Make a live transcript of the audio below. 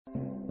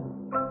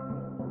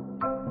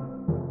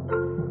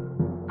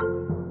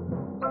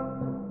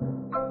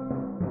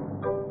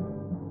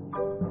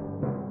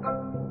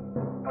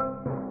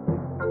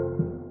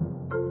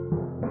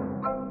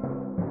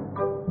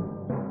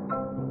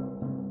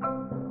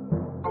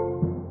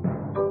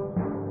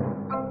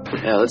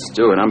Yeah, let's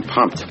do it. I'm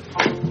pumped.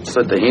 Let's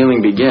let the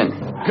healing begin.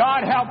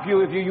 God help you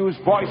if you use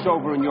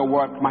voiceover in your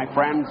work, my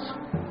friends.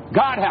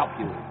 God help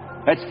you.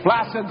 It's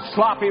flaccid,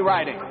 sloppy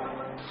writing.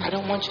 I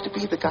don't want you to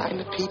be the guy in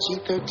the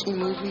PG-13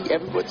 movie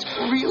everyone's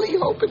really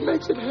hoping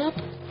makes it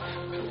happen.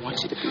 I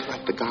want you to be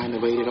like the guy in the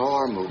rated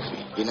R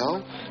movie, you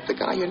know? The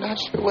guy you're not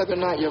sure whether or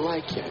not you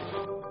like yet.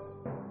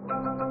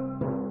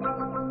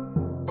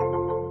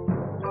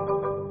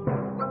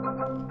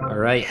 All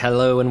right,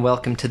 hello and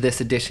welcome to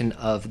this edition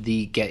of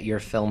the Get Your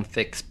Film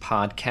Fix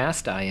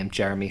podcast. I am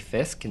Jeremy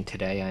Fisk, and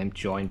today I am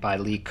joined by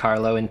Lee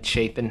Carlo and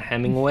Chapin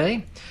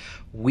Hemingway.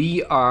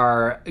 We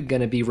are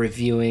going to be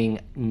reviewing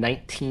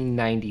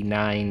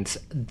 1999's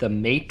The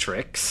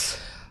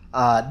Matrix.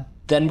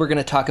 Then we're going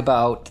to talk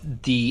about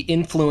the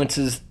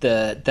influences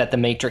that The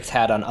Matrix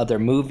had on other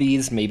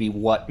movies, maybe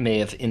what may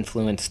have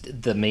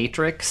influenced The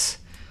Matrix.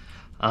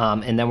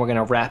 And then we're going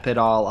to wrap it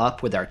all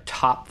up with our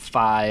top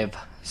 5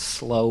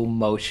 slow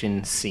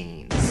motion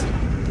scenes.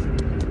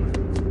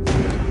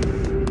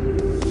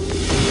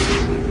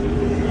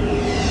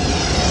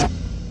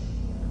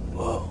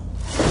 Whoa.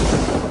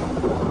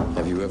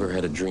 Have you ever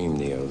had a dream,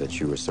 Neo,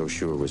 that you were so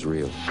sure was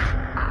real?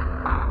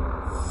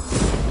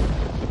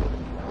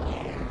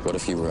 What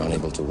if you were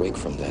unable to wake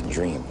from that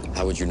dream?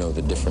 How would you know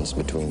the difference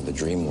between the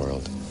dream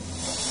world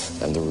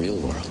and the real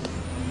world?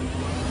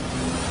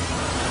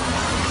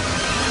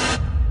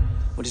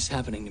 What is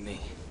happening to me?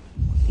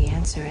 The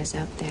answer is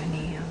out there,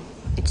 Neo.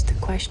 It's the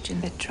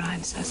question that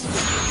drives us.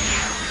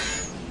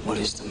 What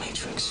is the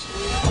Matrix?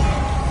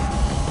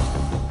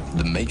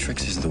 The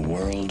Matrix is the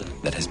world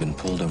that has been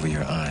pulled over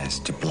your eyes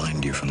to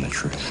blind you from the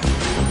truth.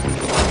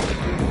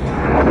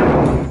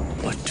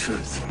 What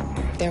truth?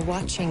 They're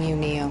watching you,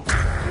 Neo.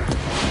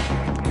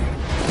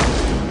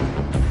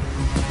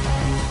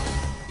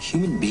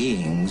 Human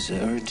beings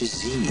are a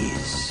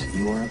disease.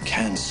 You are a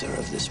cancer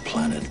of this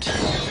planet.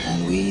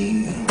 And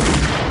we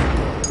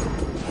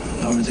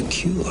are the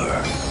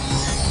cure.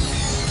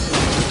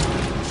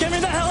 Get me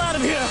the hell out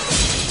of here!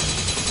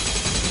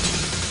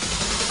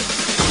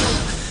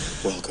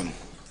 Welcome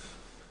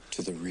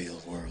to the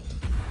real world.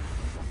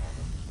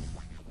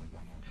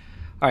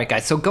 All right,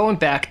 guys, so going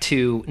back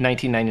to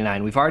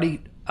 1999, we've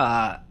already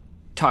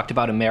talked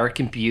about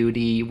American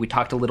Beauty. We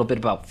talked a little bit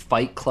about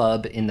Fight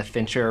Club in the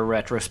Fincher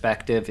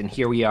retrospective, and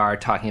here we are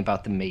talking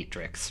about The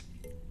Matrix.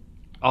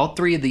 All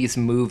three of these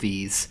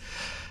movies,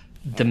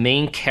 the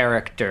main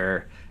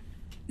character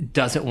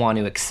doesn't want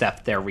to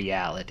accept their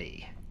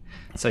reality.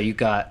 So you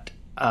got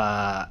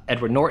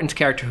Edward Norton's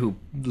character who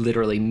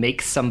literally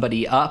makes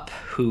somebody up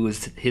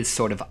who's his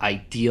sort of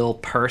ideal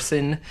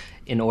person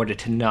in order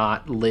to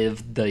not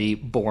live the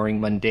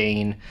boring,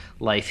 mundane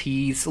life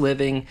he's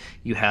living.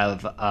 You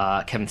have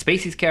Kevin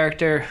Spacey's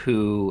character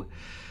who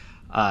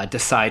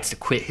decides to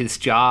quit his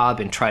job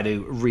and try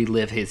to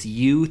relive his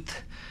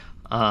youth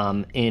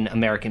in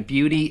American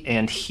Beauty.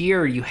 And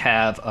here you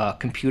have a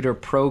computer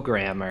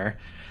programmer,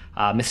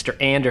 Mr.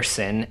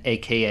 Anderson,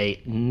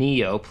 a.k.a.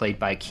 Neo, played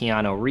by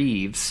Keanu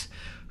Reeves,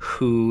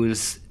 who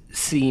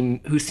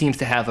seems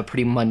to have a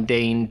pretty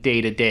mundane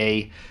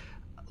day-to-day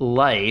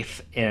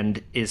life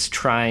and is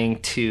trying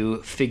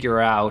to figure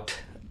out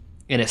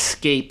an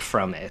escape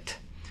from it.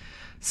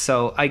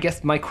 So I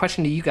guess my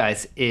question to you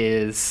guys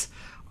is,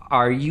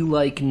 are you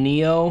like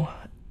Neo,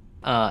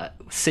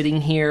 sitting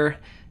here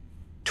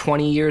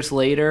 20 years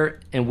later,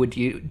 and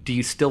do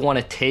you still want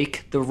to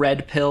take the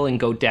red pill and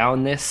go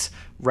down this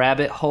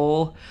rabbit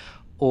hole?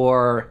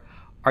 Or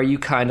are you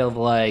kind of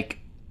like,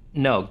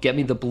 no, get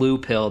me the blue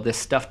pill, this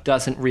stuff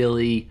doesn't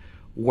really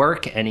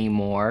work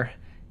anymore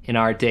in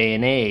our day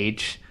and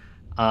age,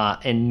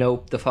 and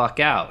nope the fuck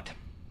out?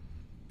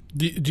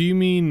 Do you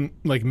mean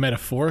like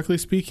metaphorically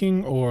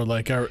speaking, or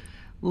like our...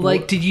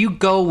 Like, did you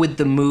go with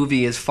the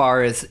movie as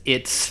far as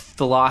its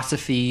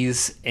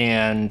philosophies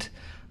and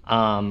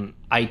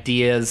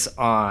ideas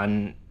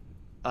on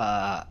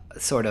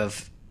sort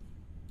of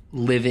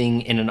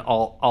living in an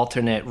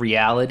alternate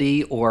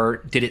reality,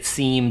 or did it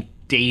seem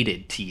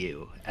dated to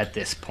you at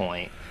this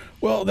point?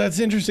 Well, that's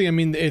interesting. I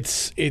mean, I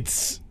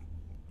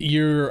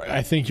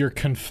think you're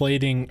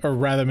conflating, or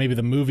rather maybe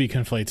the movie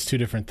conflates two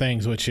different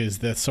things, which is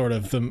the sort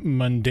of the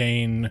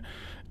mundane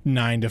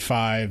 9 to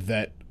 5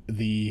 that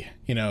the,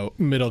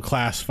 middle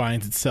class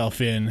finds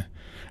itself in,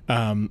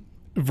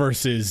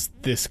 versus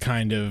this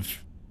kind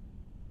of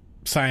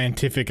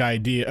scientific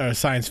idea,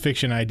 science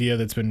fiction idea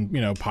that's been,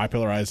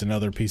 popularized in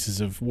other pieces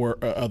of work,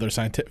 other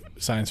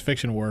science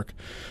fiction work,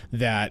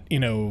 that,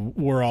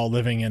 we're all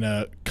living in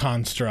a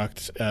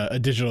construct, a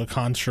digital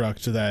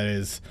construct that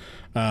is,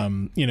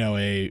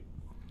 a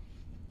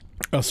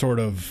sort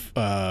of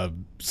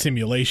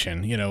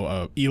simulation.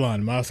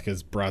 Elon Musk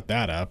has brought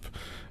that up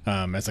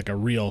as like a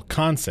real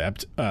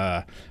concept.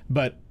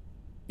 But,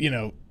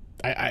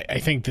 I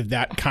think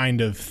that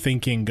kind of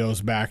thinking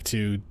goes back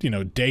to,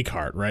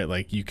 Descartes, right?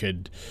 Like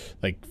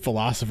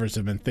philosophers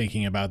have been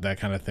thinking about that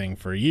kind of thing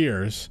for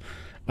years.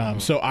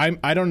 So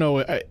I don't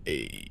know.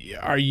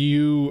 Are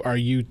you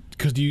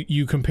because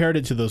you compared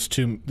it to those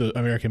two, the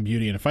American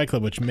Beauty and Fight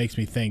Club, which makes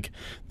me think.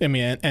 I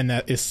mean, and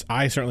that is,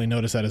 I certainly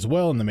noticed that as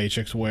well in The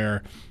Matrix,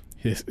 where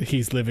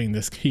he's living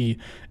this. He,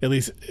 at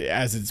least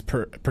as it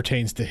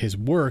pertains to his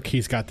work,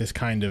 he's got this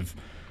kind of,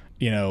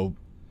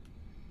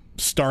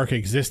 stark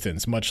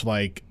existence, much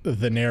like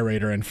the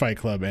narrator in Fight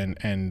Club and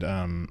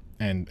Kevin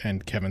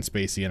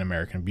Spacey in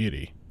American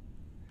Beauty.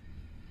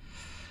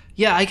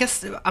 Yeah, I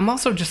guess I'm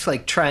also just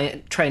like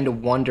trying to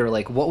wonder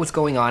like what was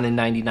going on in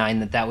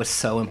 '99 that was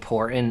so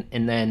important,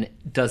 and then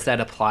does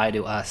that apply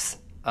to us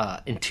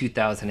in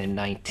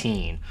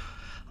 2019?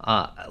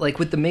 Like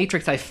with The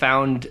Matrix, I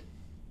found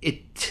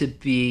it to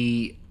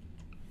be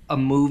a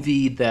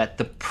movie that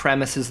the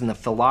premises and the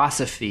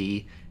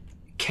philosophy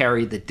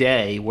carry the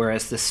day,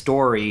 whereas the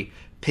story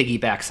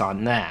piggybacks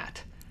on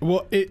that.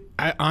 Well,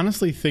 I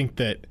honestly think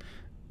that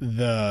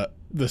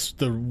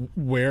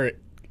where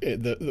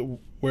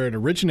it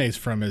originates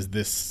from is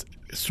this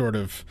sort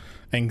of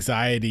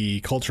anxiety,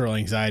 cultural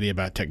anxiety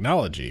about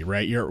technology,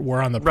 right? We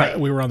were on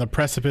the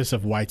precipice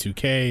of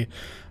Y2K.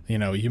 You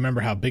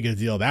remember how big a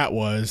deal that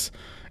was,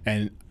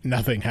 and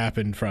nothing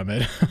happened from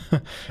it.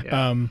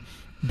 Yeah.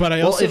 But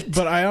I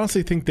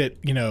honestly think that,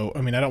 I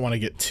don't want to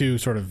get too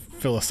sort of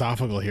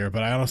philosophical here,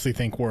 but I honestly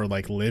think we're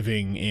like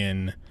living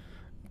in,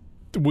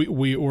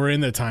 we're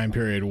in the time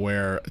period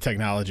where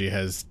technology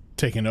has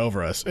taken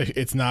over us.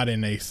 It's not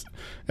in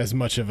as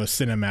much of a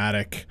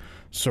cinematic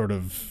sort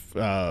of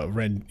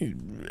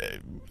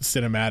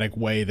cinematic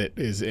way that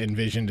is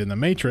envisioned in The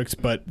Matrix,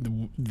 but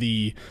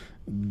the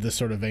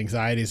sort of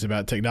anxieties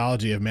about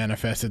technology have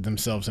manifested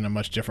themselves in a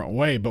much different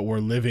way, but we're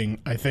living,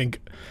 I think,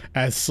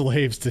 as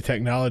slaves to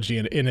technology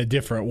in a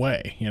different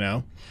way,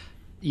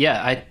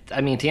 Yeah,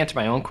 I mean, to answer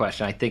my own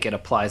question, I think it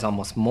applies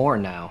almost more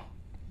now,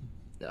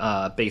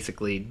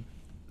 basically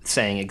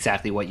saying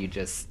exactly what you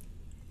just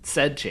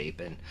said,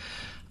 Chapin,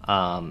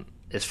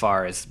 as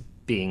far as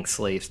being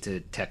slaves to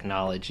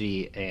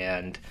technology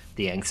and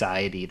the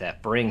anxiety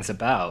that brings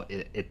about.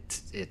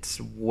 It's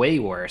way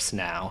worse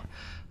now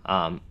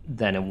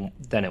than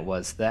it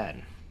was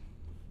then.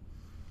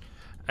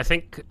 I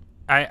think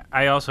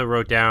I also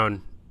wrote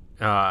down,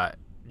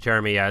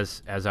 Jeremy,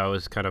 as I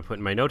was kind of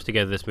putting my notes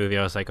together this movie,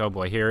 I was like, oh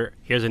boy,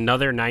 here's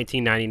another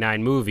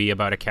 1999 movie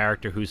about a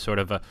character who's sort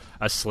of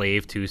a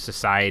slave to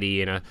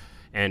society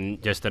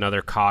and just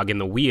another cog in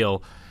the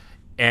wheel.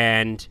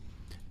 And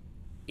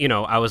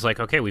I was like,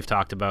 okay, we've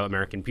talked about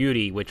American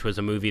Beauty, which was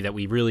a movie that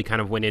we really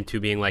kind of went into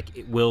being like,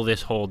 will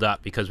this hold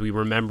up? Because we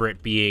remember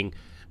it being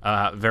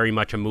very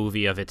much a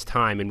movie of its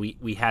time. And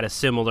we had a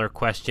similar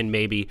question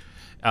maybe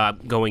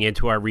going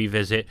into our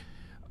revisit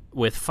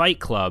with Fight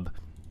Club.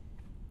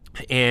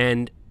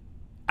 And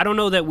I don't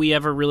know that we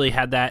ever really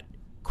had that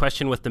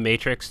question with The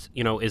Matrix.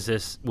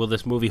 Will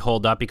this movie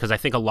hold up? Because I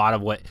think a lot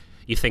of what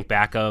you think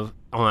back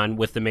on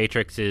with The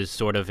Matrix is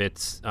sort of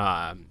its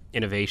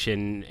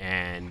innovation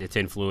and its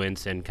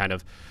influence and kind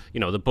of,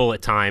 the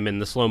bullet time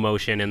and the slow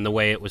motion and the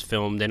way it was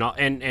filmed and all,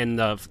 and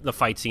the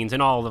fight scenes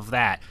and all of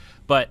that.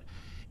 But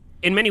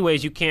in many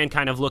ways, you can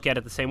kind of look at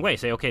it the same way.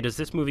 Say, okay, does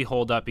this movie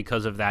hold up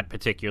because of that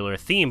particular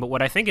theme? But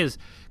what I think is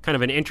kind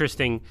of an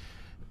interesting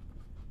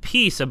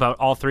piece about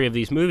all three of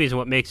these movies and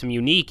what makes them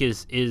unique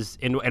is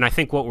and I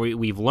think what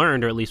we've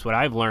learned, or at least what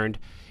I've learned,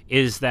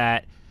 is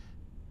that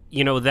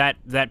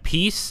that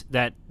piece,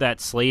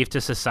 that slave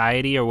to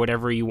society or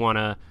whatever you want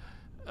to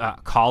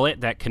call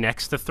it, that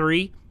connects the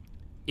three,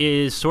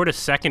 is sort of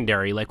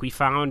secondary. Like, we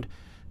found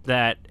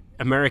that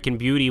American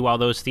Beauty, while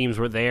those themes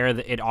were there,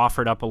 it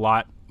offered up a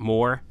lot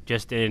more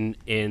just in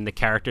the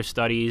character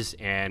studies,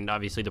 and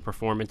obviously the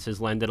performances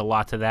lended a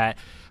lot to that.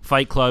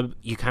 Fight Club,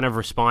 you kind of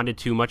responded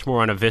to much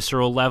more on a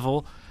visceral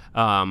level,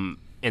 and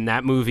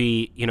that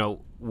movie,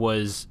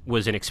 was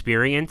an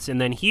experience. And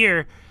then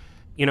here,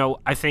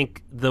 I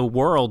think the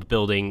world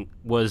building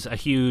was a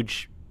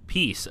huge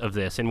piece of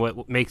this and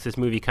what makes this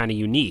movie kind of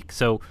unique.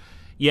 So,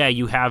 yeah,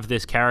 you have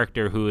this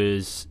character who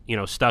is,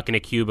 stuck in a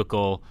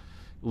cubicle,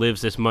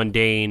 lives this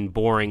mundane,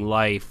 boring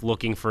life,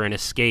 looking for an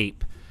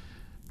escape.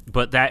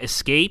 But that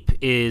escape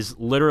is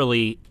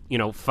literally,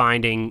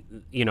 finding,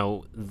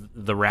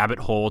 the rabbit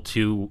hole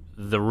to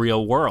the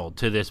real world,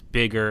 to this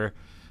bigger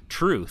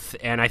truth.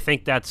 And I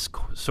think that's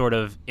sort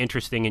of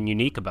interesting and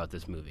unique about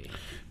this movie.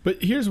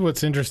 But here's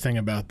what's interesting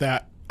about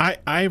that.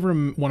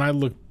 When I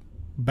look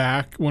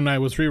back, when I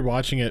was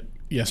rewatching it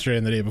yesterday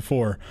and the day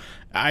before,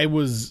 I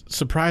was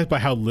surprised by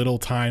how little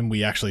time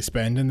we actually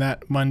spend in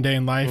that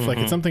mundane life. Mm-hmm. Like,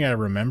 it's something I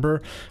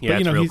remember. Yeah,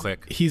 but, it's real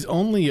quick. He's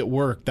only at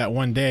work that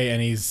one day,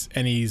 and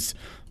he's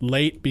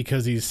late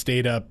because he's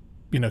stayed up,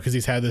 because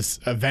he's had this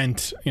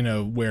event,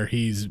 where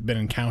he's been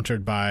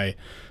encountered by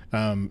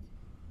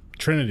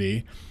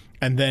Trinity,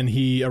 and then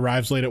he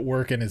arrives late at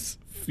work and is,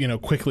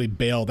 quickly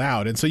bailed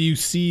out. And so you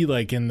see,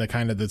 like, in the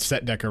kind of the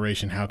set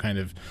decoration, how kind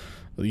of,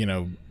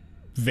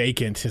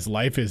 vacant his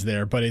life is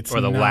there, but it's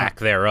or the not, lack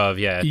thereof.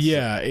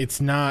 Yeah,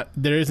 it's not.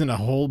 There isn't a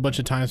whole bunch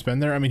of time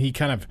spent there. I mean, he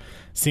kind of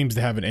seems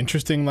to have an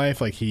interesting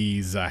life. Like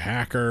he's a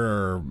hacker,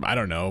 or I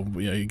don't know.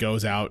 He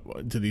goes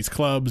out to these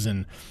clubs,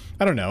 and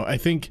I don't know. I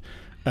think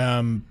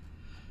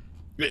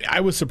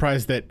I was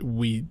surprised that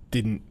we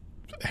didn't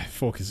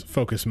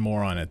focus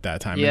more on it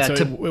that time. Yeah, and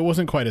so it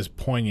wasn't quite as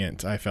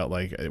poignant. I felt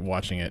like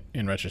watching it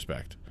in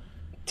retrospect.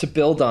 To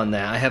build on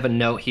that, I have a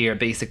note here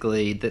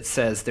basically that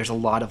says there's a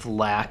lot of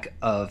lack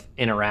of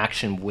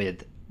interaction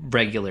with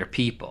regular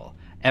people.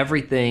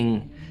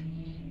 Everything,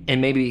 and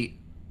maybe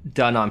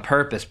done on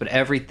purpose, but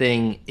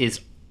everything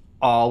is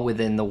all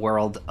within the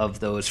world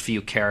of those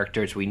few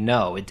characters we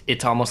know.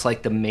 It's almost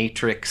like the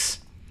Matrix.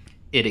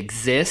 It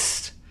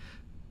exists,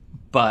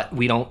 but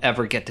we don't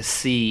ever get to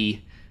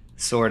see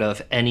sort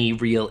of any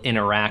real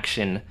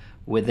interaction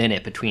within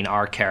it between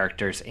our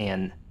characters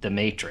and the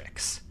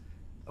Matrix.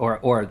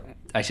 Or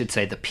I should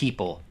say the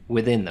people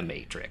within the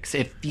Matrix.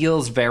 It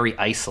feels very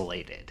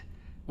isolated.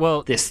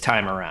 Well, this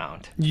time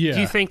around. Yeah.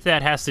 Do you think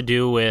that has to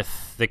do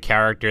with the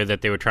character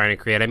that they were trying to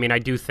create? I mean, I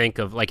do think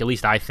of, like, at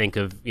least I think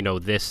of,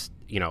 this,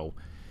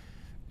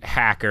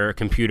 hacker,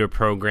 computer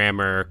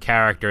programmer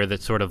character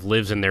that sort of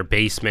lives in their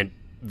basement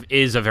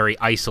is a very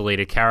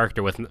isolated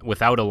character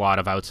without a lot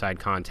of outside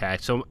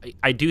contact. So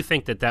I do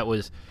think that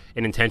was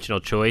an intentional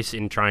choice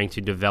in trying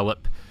to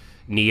develop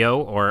Neo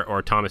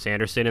or Thomas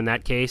Anderson in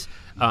that case.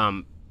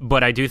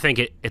 But I do think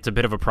it's a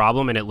bit of a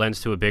problem, and it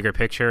lends to a bigger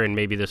picture, and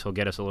maybe this will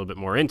get us a little bit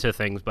more into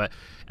things, but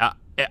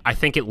I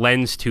think it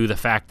lends to the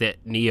fact that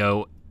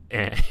Neo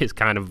is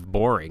kind of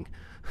boring,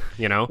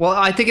 Well,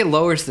 I think it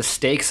lowers the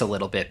stakes a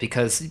little bit,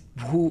 because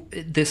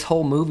this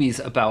whole movie's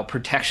about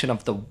protection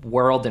of the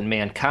world and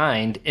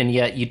mankind, and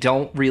yet you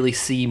don't really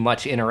see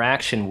much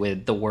interaction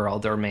with the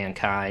world or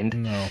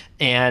mankind. No.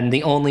 And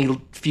the only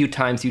few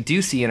times you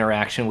do see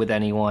interaction with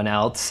anyone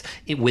else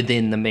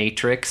within the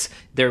Matrix,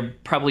 they're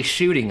probably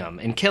shooting them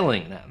and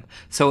killing them.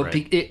 So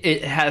right.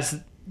 it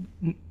has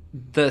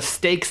the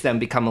stakes then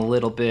become a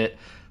little bit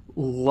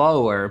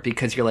lower,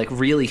 because you're like,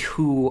 really,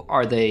 who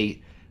are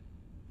they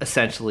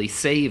essentially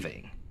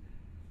saving?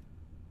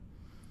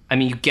 I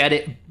mean, you get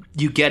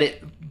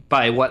it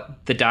by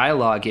what the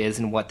dialogue is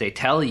and what they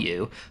tell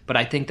you, but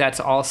I think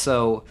that's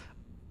also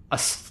a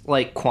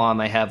slight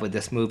qualm I have with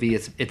this movie.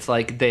 It's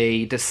like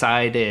they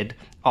decided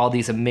all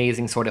these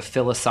amazing sort of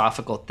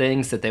philosophical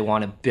things that they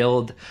want to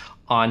build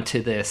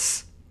onto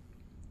this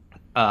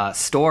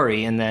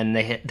story, and then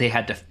they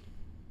had to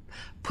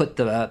put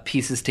the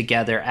pieces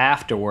together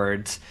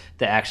afterwards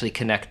that actually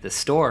connect the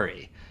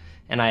story.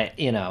 And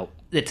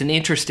it's an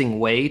interesting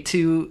way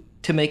to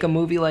make a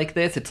movie like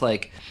this. It's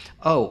like,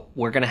 oh,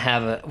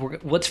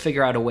 let's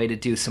figure out a way to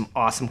do some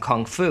awesome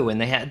kung fu, and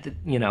they had,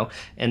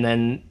 and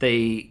then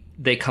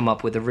they come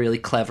up with a really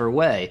clever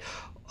way,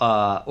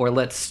 or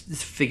let's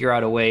figure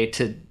out a way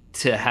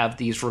to have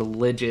these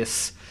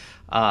religious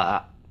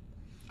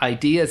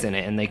ideas in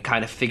it, and they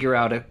kind of figure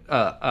out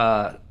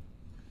a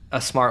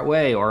smart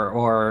way,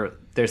 or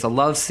there's a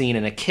love scene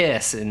and a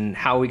kiss, and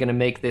how are we going to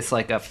make this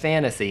like a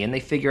fantasy? And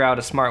they figure out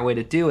a smart way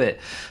to do it.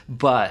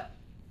 But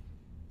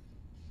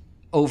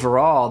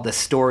overall, the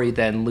story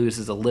then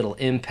loses a little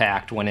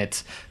impact when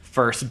it's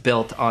first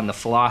built on the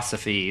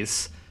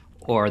philosophies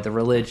or the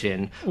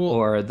religion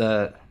or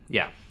the...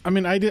 Yeah. I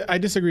mean, I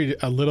disagree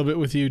a little bit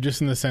with you, just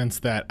in the sense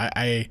that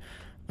I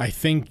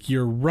think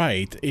you're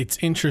right. It's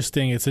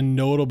interesting. It's a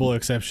notable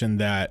exception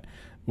that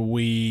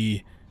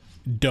we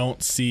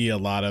don't see a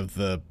lot of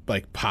the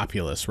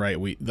populace, right?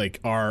 We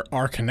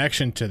our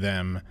connection to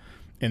them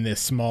in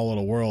this small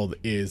little world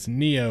is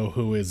Neo,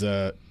 who is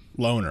a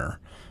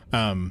loner.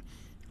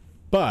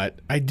 But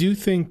I do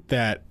think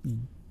that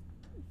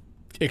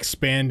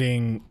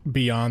expanding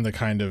beyond the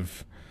kind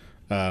of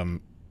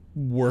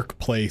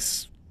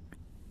workplace,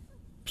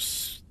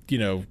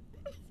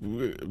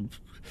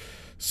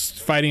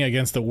 fighting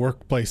against the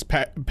workplace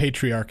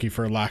patriarchy,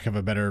 for lack of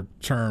a better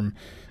term,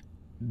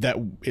 that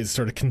is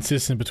sort of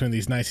consistent between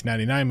these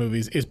 1999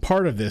 movies is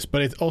part of this,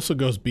 but it also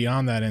goes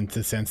beyond that into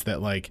the sense that,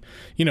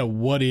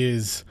 what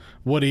is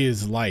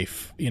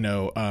life?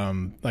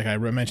 Like I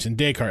mentioned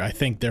Descartes, I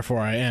think,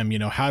 therefore I am.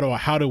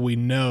 How do we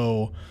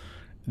know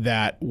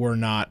that we're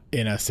not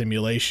in a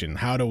simulation?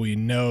 How do we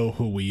know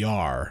who we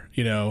are?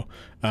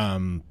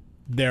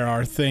 There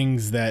are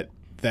things that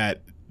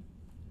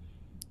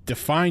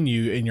define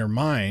you in your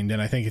mind,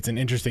 and I think it's an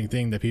interesting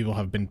thing that people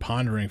have been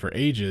pondering for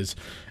ages.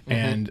 Mm-hmm.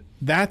 And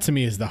that to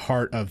me is the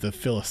heart of the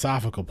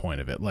philosophical point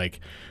of it.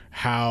 Like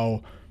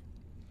how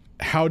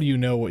do you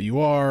know what you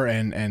are,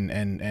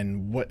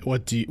 and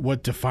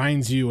what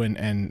defines you,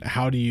 and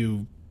how do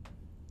you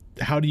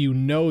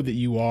know that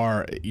you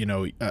are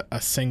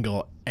a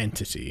single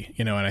entity,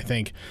 and I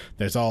think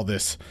there's all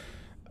this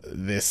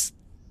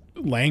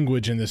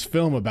language in this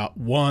film about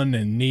one,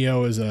 and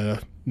Neo is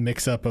a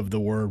mix up of the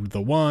word the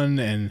one,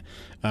 and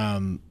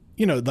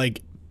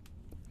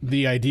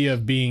the idea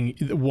of being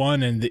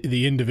one and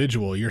the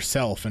individual,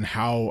 yourself, and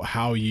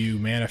how you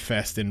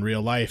manifest in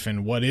real life,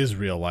 and what is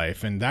real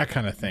life, and that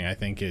kind of thing, I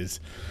think is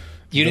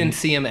You didn't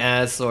see him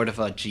as sort of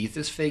a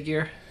Jesus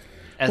figure,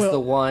 as the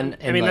one.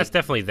 And I mean, that's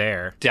definitely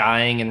there.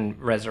 Dying and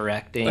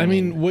resurrecting. I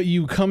mean, what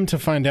you come to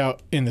find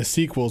out in the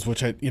sequels,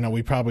 which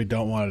we probably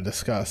don't want to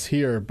discuss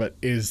here, but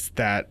is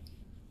that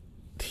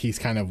he's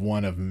kind of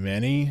one of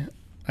many,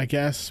 I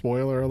guess.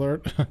 Spoiler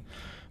alert.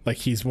 Like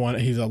he's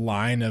a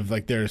line of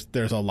like there's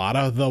a lot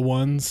of the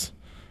ones.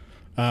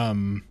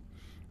 And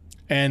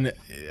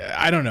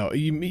I don't know.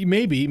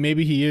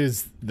 Maybe he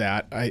is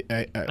that.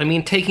 I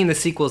mean, taking the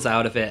sequels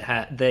out of it,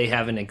 they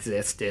haven't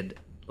existed.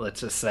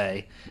 Let's just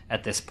say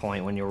at this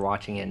point, when you're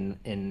watching it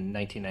in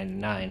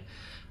 1999,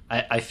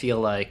 I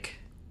feel like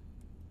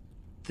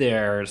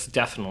there's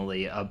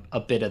definitely a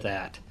bit of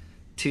that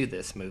to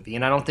this movie,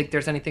 and I don't think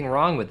there's anything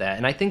wrong with that.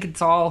 And I think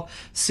it's all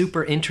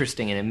super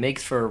interesting, and it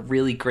makes for a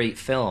really great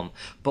film.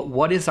 But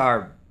what is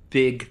our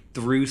big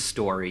through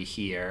story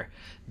here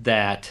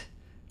that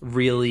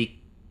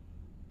really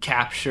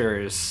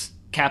captures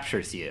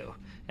you?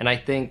 And I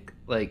think,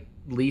 like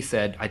Lee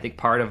said, I think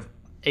part of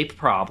a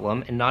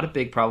problem, and not a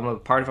big problem,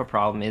 but part of a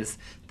problem is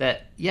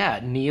that,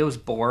 Neo's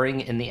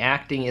boring and the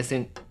acting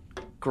isn't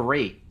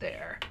great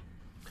there.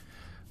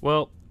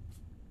 Well,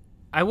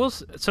 I will.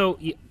 So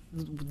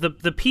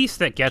the piece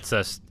that gets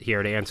us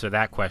here to answer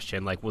that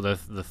question, like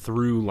with the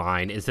through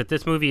line, is that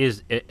this movie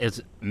is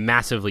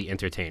massively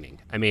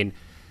entertaining. I mean,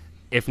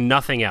 if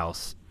nothing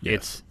else,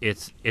 it's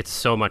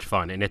so much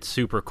fun and it's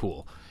super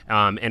cool.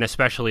 And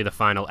especially the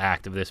final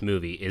act of this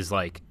movie is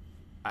like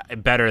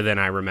better than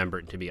I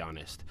remembered, to be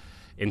honest,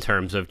 in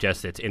terms of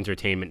just its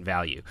entertainment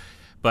value.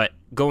 But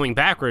going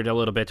backward a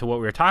little bit to what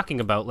we were talking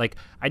about, like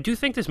I do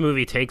think this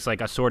movie takes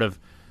like a sort of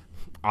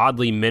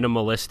oddly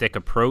minimalistic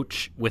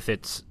approach with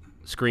its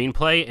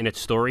screenplay and its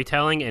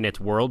storytelling and its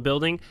world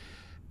building,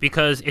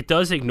 because it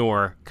does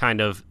ignore kind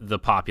of the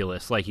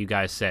populace, like you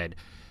guys said.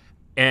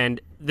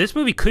 And this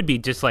movie could be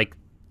just like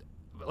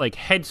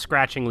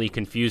head-scratchingly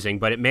confusing,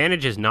 but it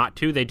manages not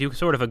to. They do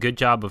sort of a good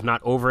job of not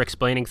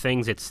over-explaining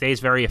things. It stays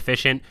very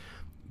efficient,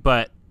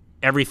 but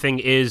everything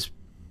is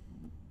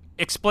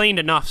explained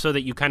enough so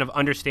that you kind of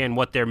understand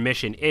what their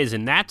mission is,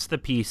 and that's the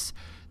piece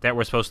that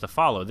we're supposed to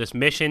follow. This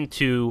mission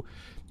to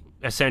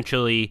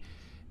essentially,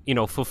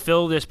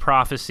 fulfill this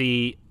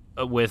prophecy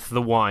with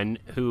the one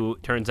who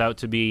turns out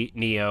to be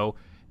Neo,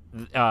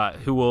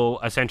 who will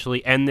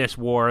essentially end this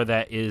war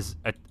that is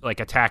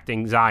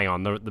attacking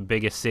Zion, the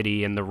biggest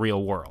city in the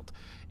real world.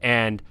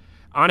 And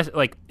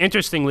honestly,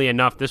 interestingly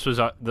enough, this was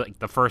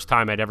the first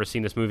time I'd ever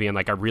seen this movie and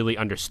I really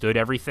understood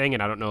everything.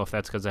 And I don't know if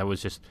that's because I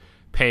was just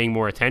paying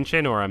more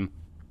attention or I'm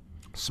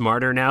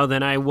smarter now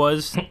than I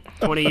was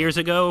 20 years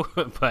ago.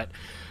 But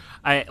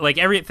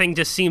everything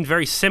just seemed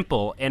very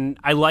simple, and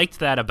I liked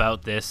that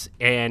about this.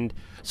 And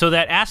so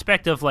that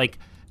aspect of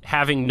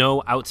having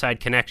no outside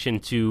connection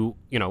to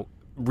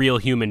real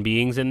human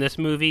beings in this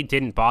movie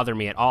didn't bother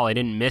me at all. I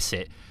didn't miss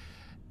it,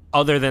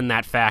 other than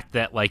that fact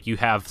that you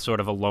have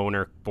sort of a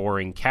loner,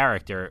 boring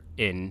character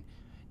in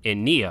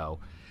Neo.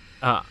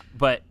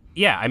 But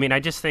yeah, I mean, I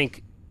just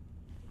think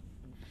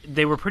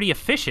they were pretty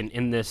efficient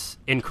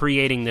in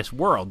creating this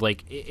world.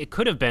 It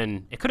could have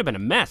been a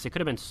mess. It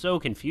could have been so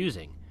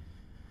confusing.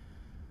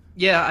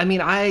 Yeah, I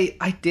mean,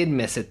 I did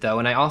miss it though,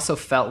 and I also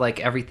felt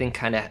like everything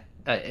kind of,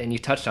 and you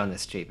touched on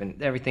this, Jeep,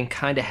 and everything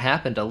kind of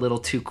happened a little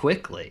too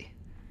quickly.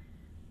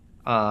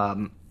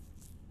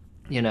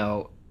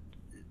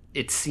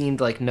 It seemed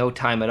like no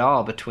time at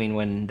all between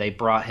when they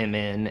brought him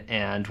in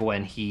and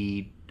when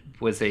he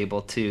was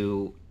able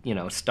to,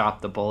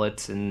 stop the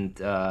bullets and,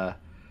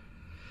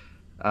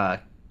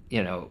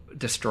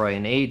 destroy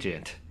an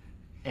agent.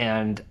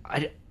 And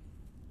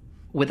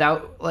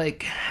without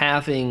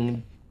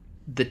having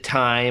the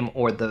time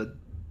or the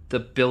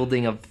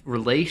building of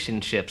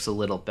relationships a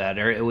little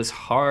better, it was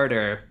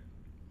harder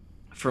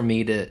for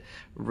me to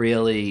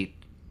really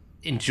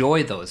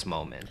enjoy those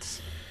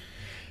moments.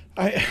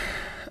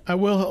 I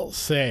will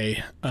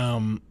say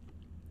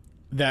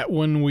that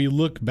when we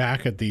look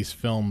back at these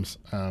films,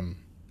 I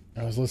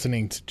was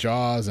listening to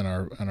Jaws and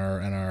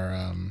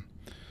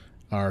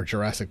our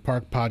Jurassic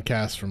Park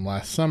podcast from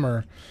last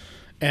summer,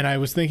 and I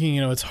was thinking,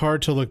 it's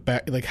hard to look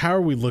back. How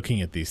are we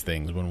looking at these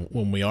things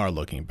when we are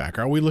looking back?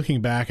 Are we looking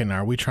back and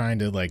are we trying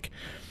to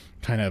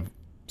kind of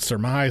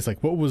surmise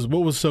what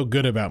was so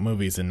good about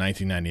movies in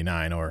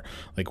 1999, or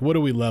what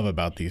do we love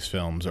about these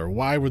films, or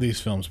why were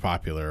these films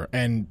popular?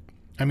 And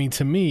I mean,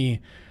 to me,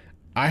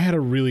 I had a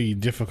really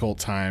difficult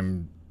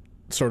time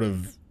sort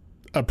of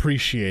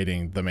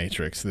appreciating The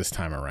Matrix this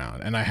time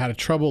around, and I had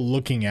trouble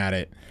looking at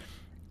it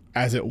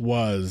as it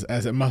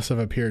must have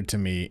appeared to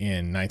me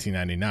in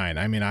 1999.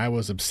 I mean, I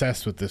was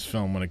obsessed with this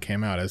film when it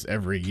came out, as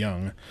every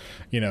young,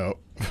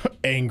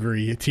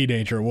 angry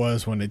teenager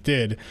was when it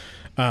did.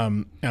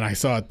 And I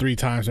saw it 3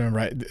 times.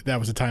 Remember,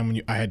 that was a time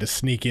when I had to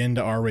sneak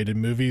into R-rated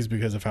movies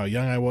because of how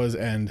young I was.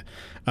 And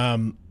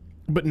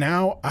but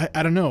now,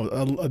 I don't know,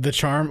 a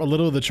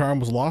little of the charm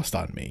was lost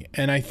on me.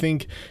 And I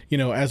think,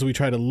 as we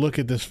try to look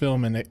at this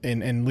film,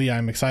 and Lee,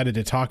 I'm excited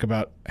to talk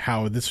about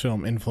how this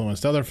film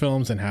influenced other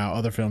films and how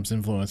other films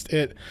influenced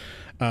it.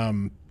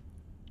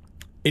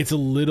 it's a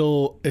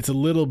little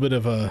bit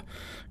of a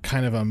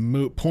kind of a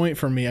moot point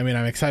for me. I mean,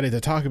 I'm excited to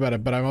talk about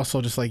it, but I'm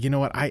also just like, you know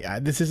what? I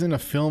this isn't a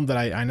film that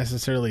I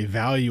necessarily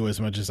value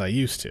as much as I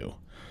used to.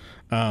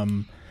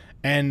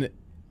 And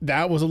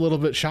that was a little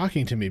bit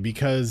shocking to me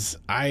because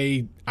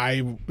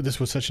this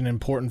was such an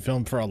important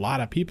film for a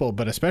lot of people,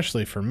 but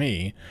especially for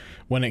me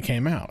when it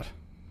came out.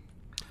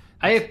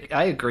 I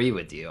agree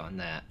with you on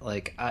that.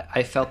 Like,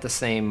 I felt the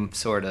same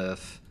sort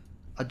of,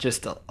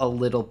 just a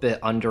little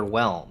bit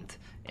underwhelmed.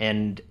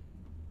 And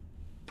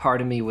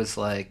part of me was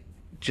like,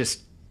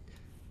 just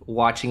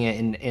watching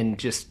it and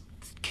just,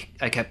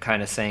 I kept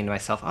kind of saying to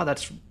myself, oh,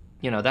 that's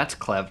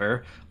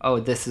clever. Oh,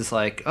 this is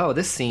like, oh,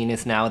 this scene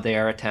is now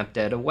their attempt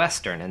at a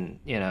Western. And,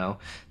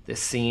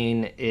 this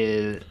scene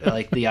is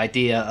like the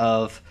idea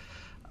of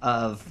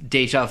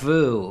deja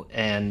vu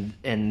and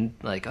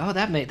like, oh,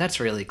 that's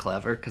really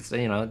clever because,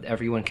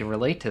 everyone can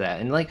relate to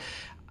that. And like,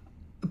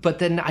 but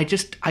then I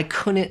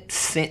couldn't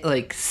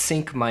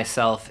sink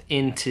myself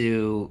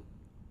into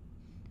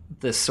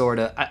the sort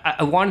of,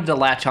 I wanted to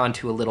latch on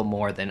to a little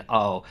more than,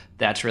 oh,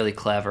 that's really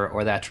clever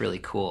or that's really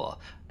cool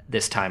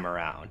this time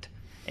around.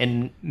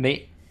 And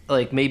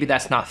maybe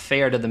that's not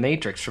fair to The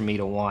Matrix for me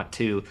to want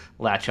to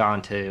latch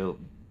on to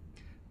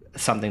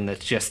something that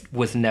just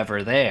was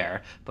never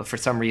there. But for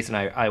some reason,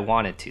 I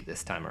wanted to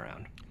this time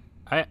around.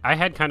 I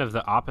had kind of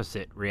the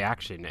opposite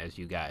reaction as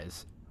you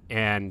guys.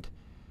 And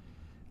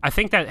I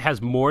think that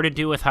has more to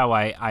do with how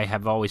I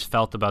have always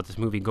felt about this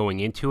movie going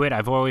into it.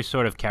 I've always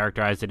sort of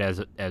characterized it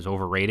as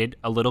overrated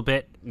a little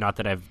bit. Not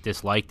that I've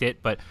disliked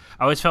it, but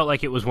I always felt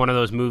like it was one of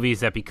those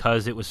movies that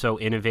because it was so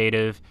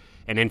innovative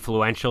and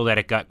influential that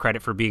it got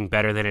credit for being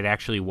better than it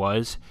actually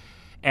was.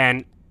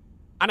 And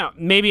I don't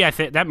know, maybe I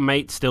think that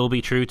might still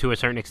be true to a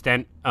certain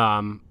extent.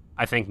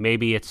 I think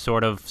maybe it's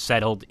sort of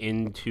settled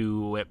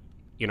into it,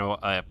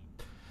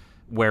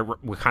 where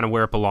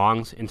it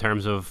belongs in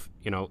terms of,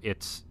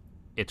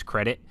 its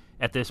credit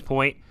at this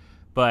point.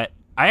 But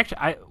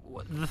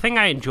the thing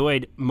I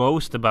enjoyed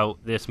most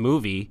about this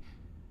movie,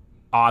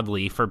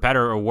 oddly, for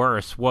better or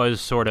worse,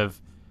 was sort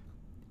of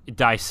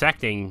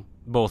dissecting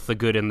both the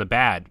good and the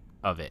bad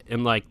of it.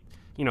 And like,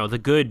 the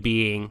good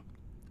being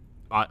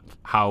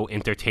how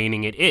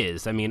entertaining it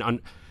is. I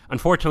mean,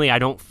 unfortunately, I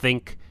don't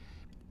think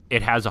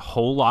it has a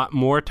whole lot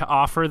more to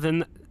offer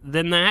than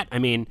that. I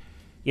mean,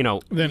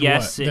 Then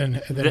yes, what?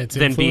 Then its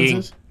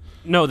influences?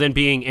 Than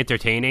being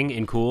entertaining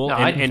and cool. No,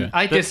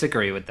 I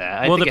disagree with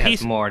that. I think it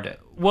has more to.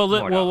 Well,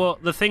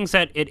 the things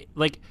that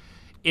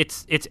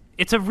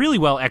it's a really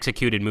well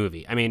executed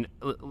movie. I mean,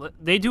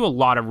 they do a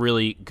lot of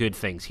really good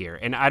things here,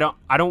 and I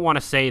don't want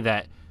to say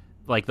that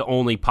like the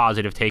only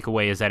positive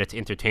takeaway is that it's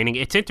entertaining.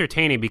 It's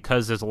entertaining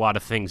because there's a lot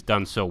of things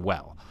done so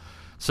well.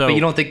 So, but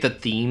you don't think the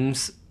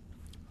themes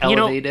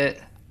elevate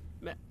it?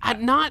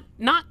 Not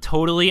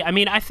totally. I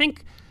mean, I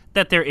think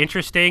that they're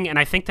interesting, and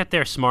I think that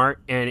they're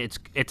smart, and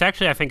it's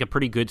actually, I think, a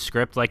pretty good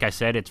script. Like I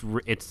said,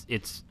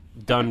 it's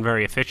done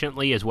very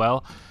efficiently as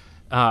well.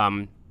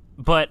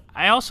 But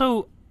I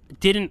also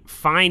didn't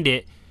find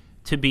it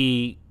to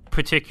be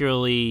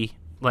particularly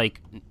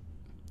like,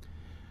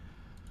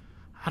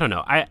 I don't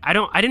know. I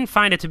didn't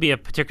find it to be a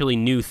particularly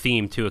new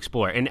theme to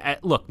explore. And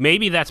look,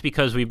 maybe that's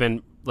because we've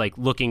been like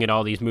looking at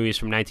all these movies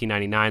from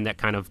 1999 that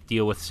kind of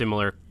deal with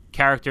similar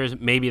characters.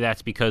 Maybe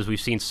that's because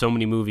we've seen so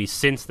many movies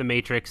since The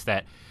Matrix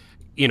that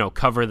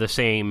cover the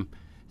same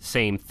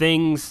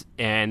things,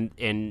 and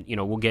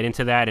we'll get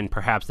into that, and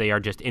perhaps they are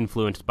just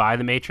influenced by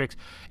The Matrix.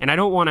 And I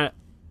don't want to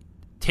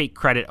take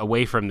credit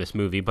away from this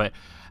movie, but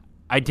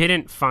I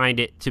didn't find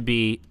it to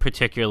be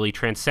particularly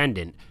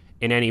transcendent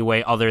in any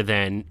way other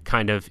than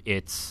kind of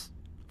its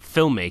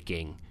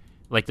filmmaking.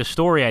 Like the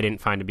story I didn't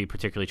find to be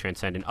particularly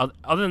transcendent,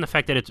 other than the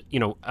fact that it's,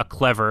 a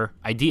clever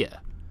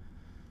idea.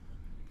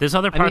 There's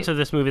other parts of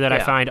this movie that I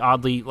find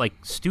oddly like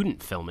student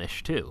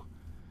filmish too.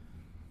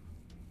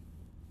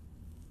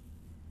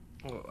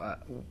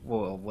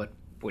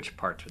 Which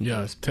parts would Yeah,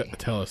 those be?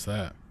 tell us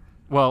that.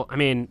 Well, I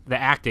mean, the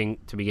acting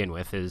to begin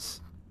with is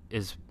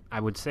I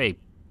would say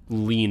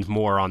leans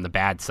more on the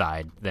bad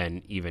side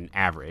than even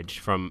average,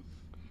 from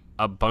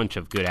a bunch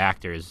of good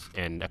actors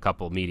and a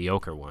couple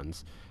mediocre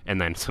ones,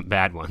 and then some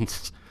bad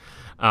ones.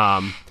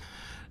 There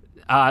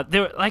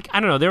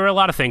were a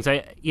lot of things.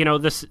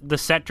 The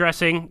set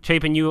dressing,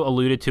 Chapin, you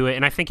alluded to it,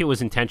 and I think it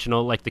was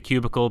intentional, like the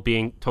cubicle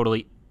being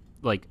totally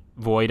like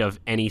void of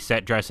any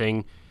set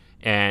dressing,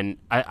 and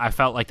I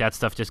felt like that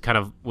stuff just kind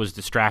of was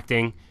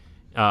distracting.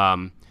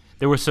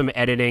 There were some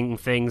editing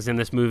things in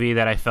this movie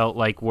that I felt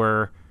like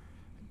were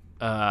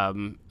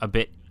a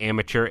bit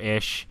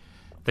amateur-ish.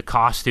 The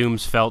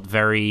costumes felt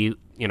very,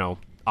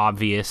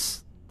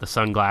 obvious. The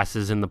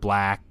sunglasses and the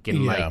black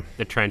and like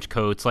the trench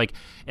coats. Like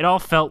it all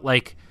felt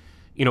like,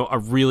 a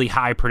really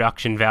high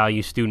production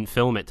value student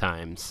film at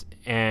times.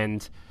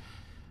 And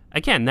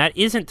again, that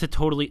isn't to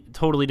totally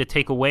to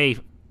take away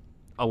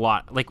a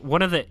lot. Like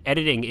one of the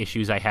editing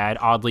issues I had,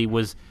 oddly,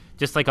 was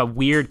just like a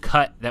weird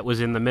cut that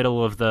was in the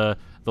middle of the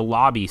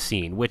lobby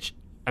scene, which,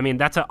 I mean,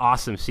 that's an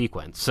awesome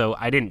sequence. So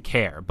I didn't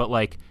care, but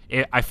like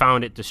I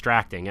found it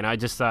distracting. And I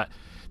just thought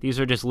these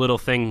are just little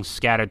things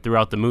scattered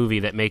throughout the movie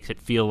that makes it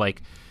feel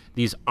like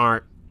these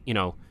aren't,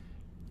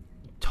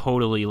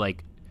 totally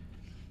like,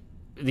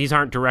 these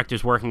aren't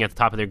directors working at the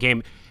top of their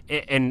game.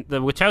 And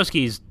the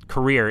Wachowskis'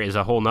 career is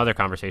a whole nother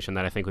conversation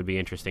that I think would be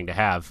interesting to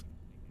have.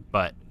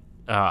 But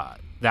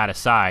that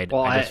aside,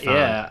 well,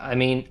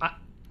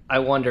 I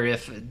wonder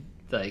if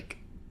like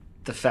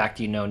the fact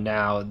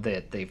now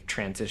that they've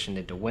transitioned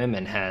into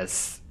women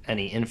has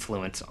any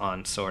influence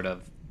on sort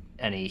of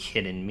any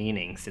hidden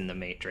meanings in the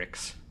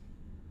Matrix.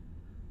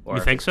 Or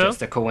you think it's so?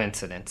 Just a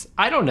coincidence.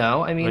 I don't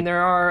know. I mean,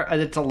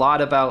 it's a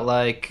lot about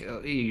like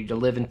you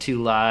live in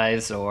two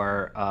lives,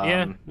 or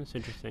that's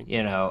interesting.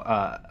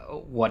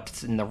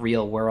 What's in the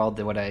real world,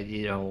 that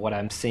what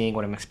I'm seeing,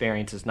 what I'm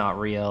experiencing is not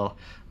real.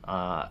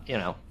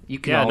 You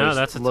can always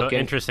that's an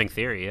interesting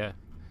theory. Yeah,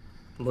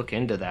 look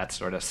into that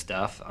sort of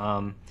stuff.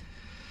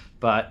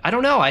 But I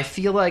don't know. I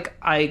feel like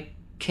I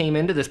came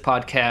into this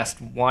podcast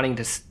wanting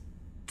to.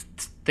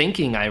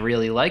 Thinking I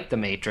really like The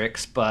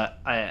Matrix, but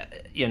I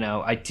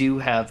do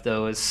have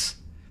those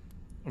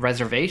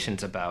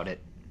reservations about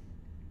it.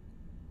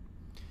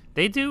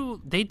 They do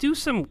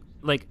some,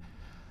 like,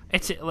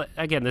 it's,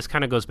 again, this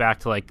kind of goes back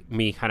to like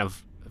me kind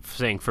of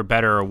saying, for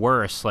better or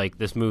worse, like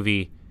this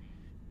movie,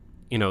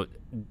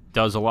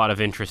 does a lot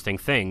of interesting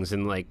things,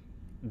 and like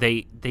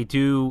they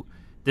do.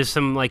 There's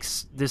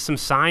some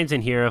signs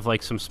in here of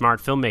like some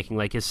smart filmmaking,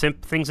 like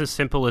things as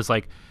simple as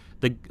like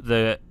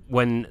the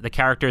when the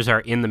characters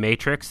are in the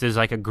Matrix, there's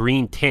like a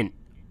green tint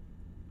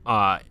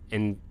on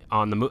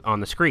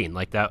the screen,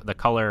 like the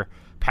color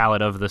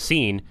palette of the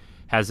scene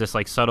has this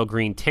like subtle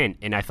green tint,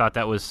 and I thought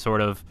that was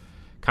sort of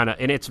kind of,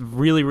 and it's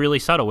really, really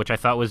subtle, which I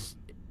thought was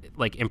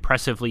like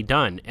impressively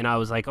done. And I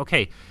was like,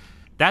 okay,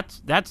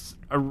 that's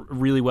a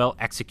really well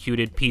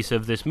executed piece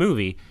of this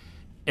movie.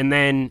 And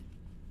then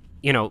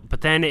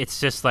but then it's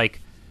just like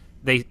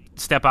they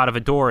step out of a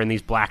door in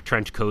these black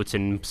trench coats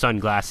and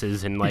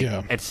sunglasses, and like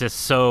it's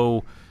just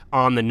so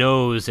on the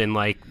nose and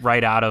like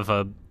right out of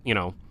a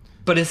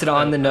But is it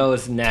on the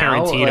nose now?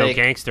 Tarantino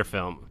gangster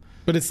film.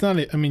 But it's not.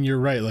 I mean, you're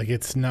right. Like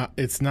it's not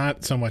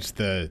so much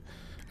the.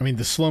 I mean,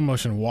 the slow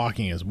motion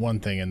walking is one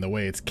thing, and the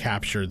way it's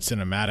captured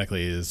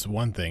cinematically is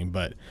one thing.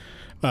 But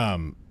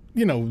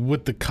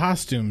with the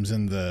costumes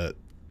and the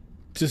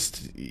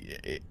it's.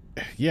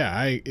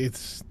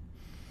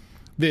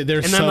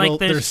 There's subtle.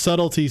 There's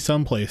subtlety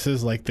some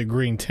places, like the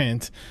green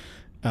tint,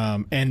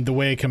 and the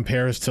way it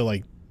compares to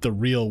like the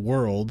real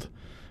world,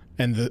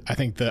 and I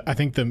think the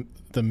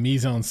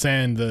mise en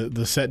scène,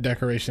 the set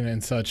decoration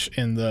and such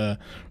in the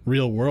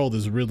real world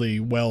is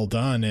really well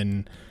done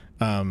and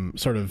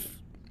sort of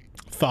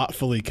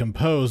thoughtfully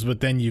composed. But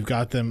then you've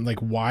got them like,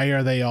 why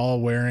are they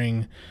all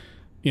wearing,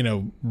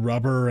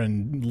 rubber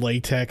and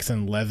latex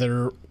and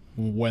leather?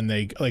 When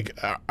they like,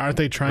 aren't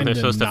they trying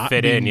to not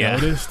fit be in?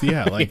 Noticed?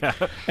 Yeah, like, yeah.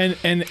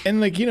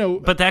 And like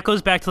But that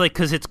goes back to like,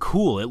 because it's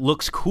cool. It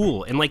looks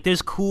cool, and like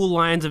there's cool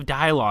lines of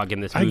dialogue in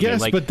this movie. I guess,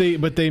 like, but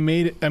they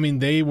made. I mean,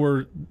 they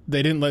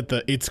didn't let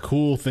the "it's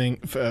cool" thing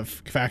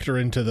factor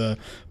into the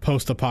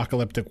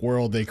post-apocalyptic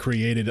world they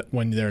created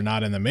when they're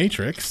not in the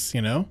Matrix.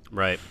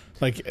 Right?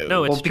 Like,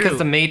 no, it's because true.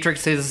 the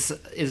Matrix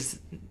is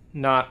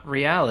not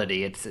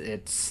reality.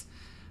 It's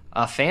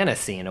a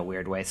fantasy in a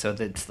weird way. So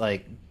that's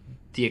like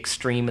the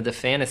extreme of the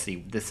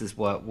fantasy. This is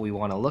what we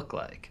want to look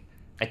like.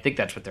 I think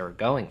that's what they were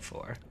going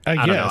for. I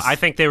don't know. I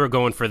think they were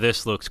going for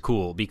this looks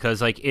cool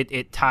because like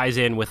it ties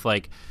in with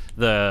like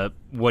the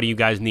what do you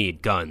guys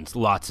need? Guns,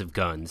 lots of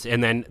guns.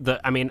 And then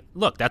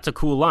look, that's a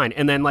cool line.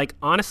 And then like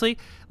honestly,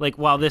 like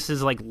while this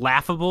is like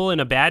laughable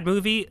in a bad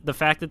movie, the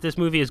fact that this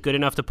movie is good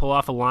enough to pull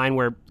off a line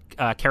where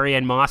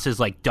Carrie-Anne Moss is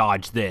like,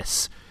 dodge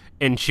this,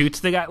 and shoots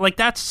the guy, like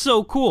that's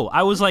so cool.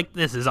 I was like,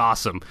 this is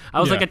awesome. I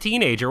was like a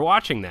teenager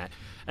watching that.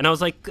 And I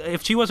was like,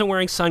 if she wasn't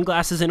wearing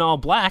sunglasses and all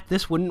black,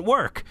 this wouldn't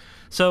work.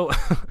 So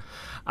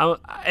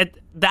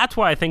that's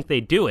why I think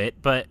they do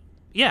it. But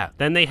yeah,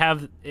 then they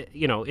have,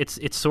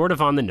 it's sort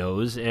of on the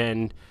nose,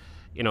 and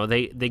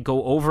they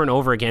go over and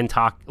over again,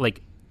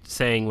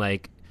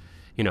 saying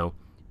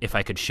if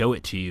I could show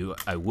it to you,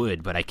 I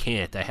would, but I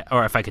can't.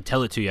 Or if I could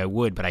tell it to you, I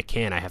would, but I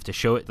can't. I have to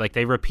show it. Like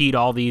they repeat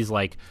all these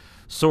like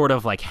sort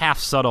of like half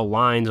subtle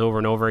lines over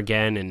and over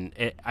again,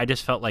 and I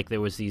just felt like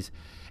there was these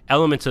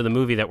elements of the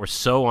movie that were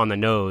so on the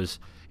nose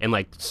and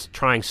like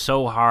trying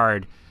so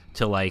hard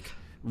to like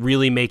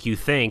really make you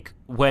think,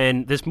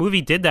 when this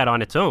movie did that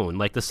on its own.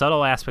 Like the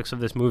subtle aspects of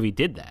this movie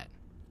did that.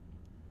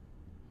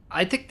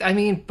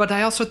 But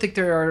I also think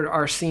there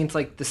are scenes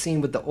like the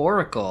scene with the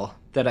Oracle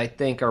that I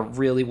think are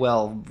really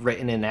well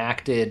written and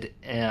acted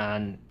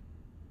and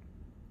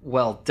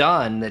well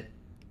done that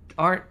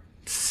aren't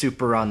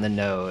super on the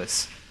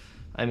nose.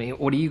 I mean,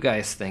 what do you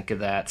guys think of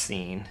that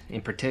scene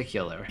in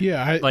particular?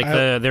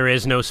 Yeah, there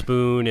is no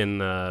spoon and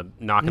the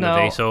knocking the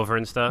vase over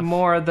and stuff.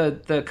 More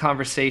the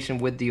conversation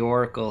with the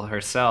Oracle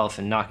herself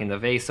and knocking the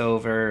vase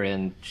over,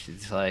 and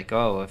she's like,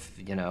 "Oh,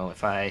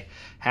 if I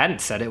hadn't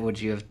said it, would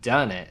you have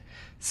done it?"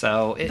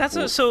 So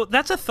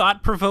that's a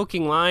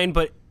thought-provoking line,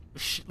 but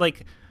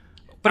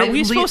But are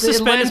we supposed to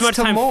spend as much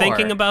time more.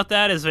 thinking about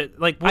that? Is it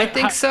like? I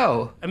think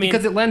so. I mean,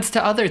 because it lends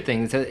to other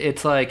things.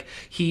 It's like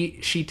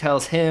she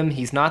tells him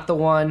he's not the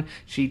one.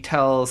 She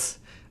tells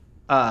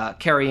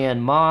Carrie Ann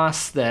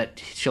Moss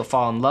that she'll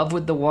fall in love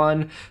with the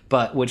one.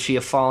 But would she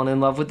have fallen in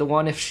love with the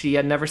one if she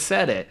had never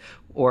said it,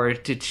 or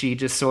did she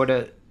just sort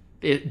of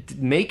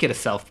make it a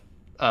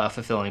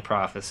self-fulfilling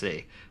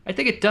prophecy? I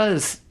think it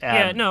does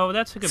add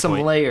that's a good some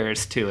point.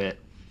 layers to it.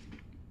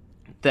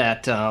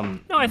 That no,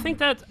 I think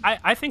that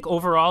I think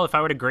overall, if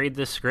I were to grade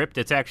this script,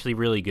 it's actually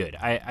really good.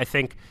 I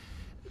think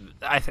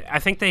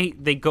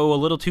they go a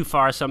little too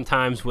far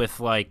sometimes with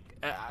like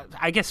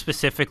I guess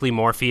specifically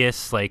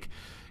Morpheus, like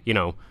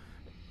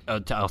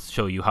I'll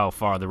show you how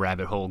far the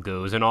rabbit hole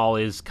goes, and all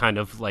is kind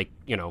of like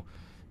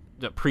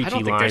the preachy lines. I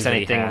don't think there's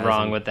anything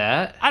wrong with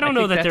that. I don't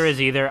know that there is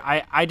either.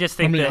 I just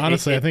think. I mean,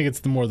 honestly, I think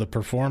it's more the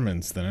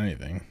performance than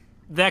anything.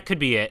 That could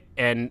be it,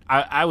 and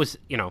I was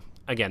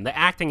again, the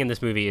acting in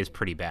this movie is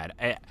pretty bad.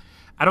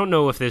 I don't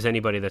know if there's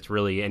anybody that's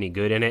really any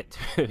good in it,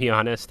 to be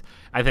honest.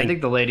 I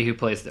think the lady who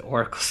plays the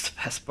Oracle's the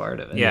best part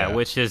of it. Yeah,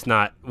 which is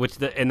not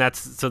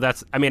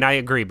that's. I mean, I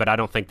agree, but I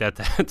don't think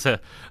that's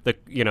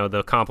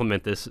the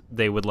compliment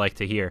they would like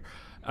to hear.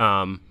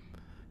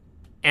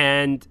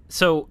 And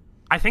so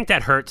I think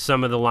that hurts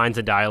some of the lines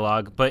of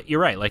dialogue. But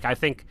you're right. Like I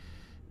think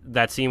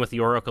that scene with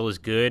the Oracle is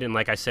good, and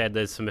like I said,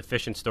 there's some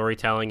efficient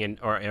storytelling and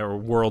or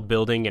world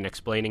building and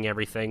explaining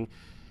everything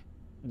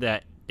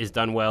that is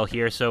done well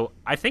here. So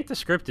I think the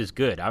script is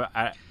good.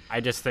 I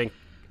just think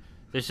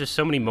there's just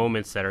so many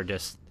moments that are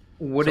just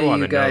what do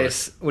you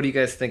guys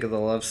think of the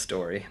love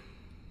story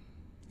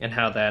and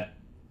how that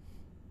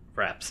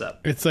wraps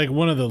up? It's like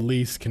one of the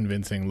least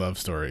convincing love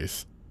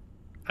stories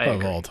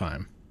of all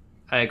time.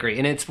 I agree.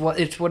 And it's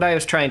what I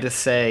was trying to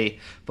say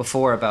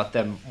before about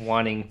them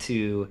wanting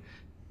to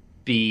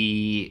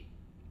be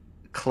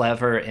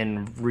clever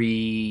and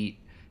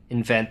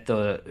reinvent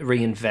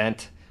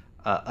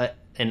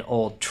an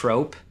old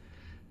trope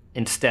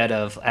instead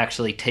of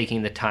actually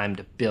taking the time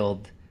to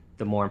build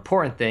the more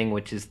important thing,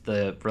 which is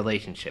the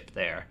relationship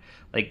there.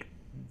 Like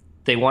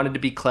they wanted to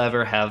be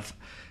clever, have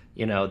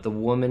the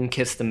woman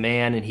kiss the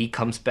man and he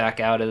comes back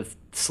out of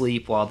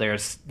sleep while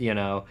there's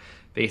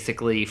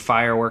basically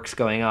fireworks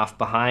going off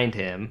behind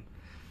him,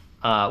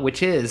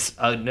 which is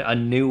a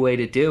new way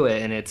to do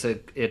it, and it's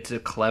a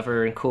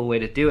clever and cool way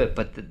to do it.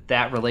 But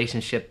that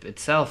relationship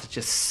itself is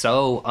just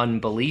so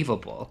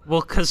unbelievable.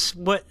 Well, because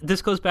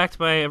this goes back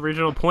to my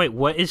original point.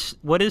 What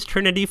is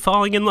Trinity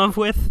falling in love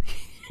with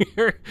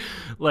here?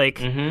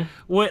 Like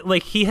what?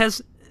 Like he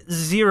has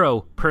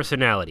zero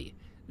personality,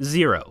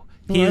 zero.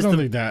 Well, I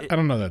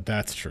don't know that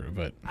that's true,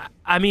 but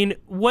I mean,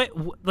 what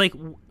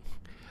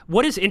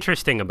is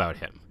interesting about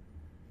him?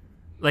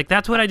 Like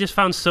that's what I just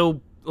found so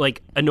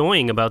like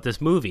annoying about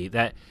this movie,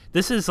 that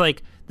this is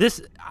like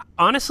this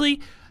honestly,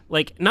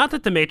 like not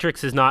that The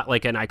Matrix is not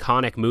like an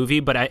iconic movie,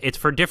 but it's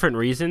for different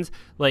reasons.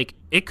 Like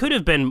it could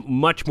have been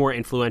much more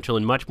influential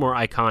and much more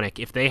iconic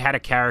if they had a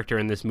character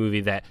in this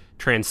movie that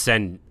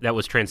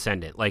was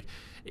transcendent. Like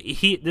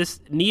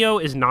Neo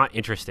is not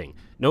interesting.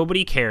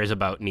 Nobody cares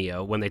about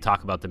Neo when they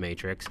talk about The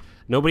Matrix.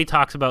 Nobody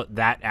talks about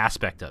that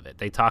aspect of it.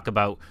 They talk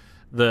about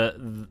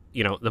the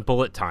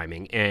bullet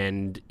timing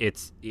and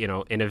its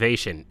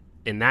innovation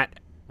in that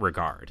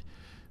regard.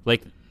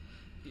 Like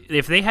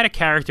if they had a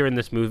character in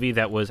this movie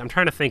that was, I'm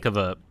trying to think of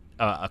a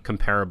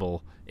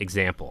comparable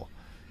example,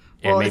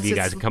 and maybe you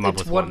guys can come up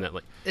with one that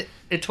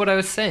it's what I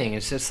was saying.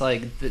 It's just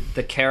like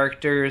the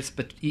characters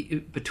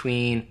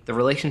between the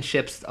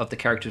relationships of the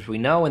characters we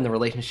know and the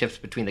relationships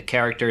between the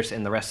characters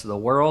and the rest of the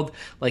world.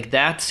 Like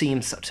that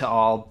seems to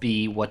all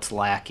be what's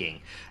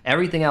lacking.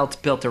 Everything else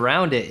built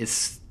around it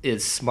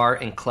is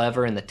smart and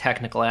clever, and the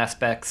technical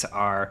aspects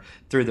are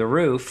through the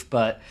roof.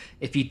 But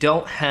if you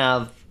don't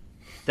have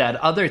that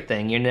other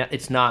thing,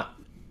 it's not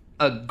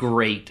a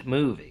great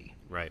movie.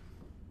 Right.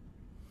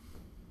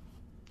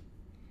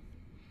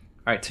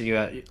 All right, so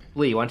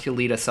Lee, why don't you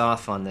lead us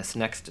off on this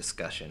next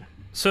discussion?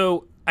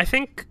 So I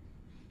think,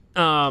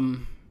 I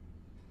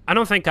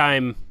don't think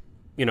I'm,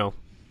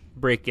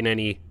 breaking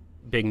any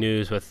big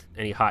news with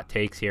any hot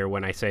takes here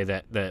when I say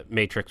that the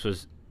Matrix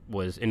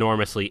was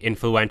enormously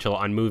influential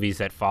on movies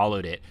that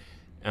followed it.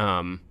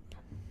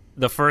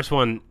 The first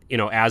one,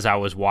 as I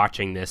was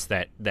watching this,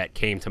 that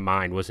came to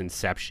mind was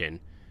Inception,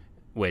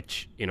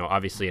 which,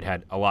 obviously it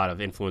had a lot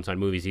of influence on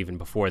movies even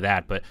before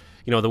that. But,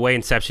 the way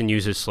Inception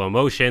uses slow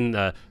motion,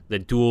 the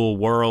dual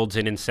worlds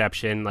in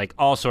Inception, like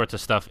all sorts of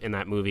stuff in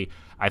that movie,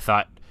 I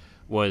thought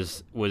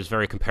was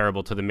very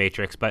comparable to The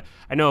Matrix. But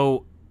I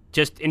know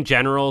just in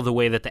general, the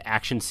way that the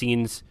action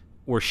scenes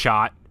were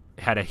shot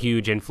had a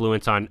huge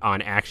influence on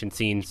action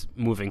scenes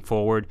moving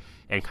forward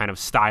and kind of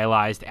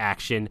stylized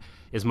action.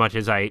 As much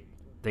as I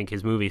think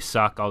his movies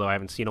suck, although I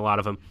haven't seen a lot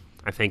of them,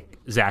 I think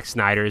Zack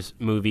Snyder's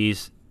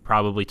movies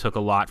probably took a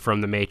lot from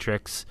The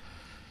Matrix.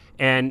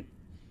 And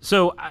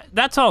so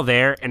that's all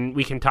there, and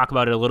we can talk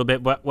about it a little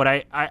bit. But what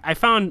I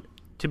found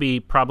to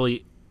be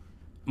probably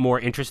more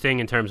interesting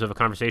in terms of a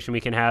conversation we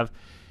can have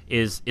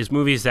is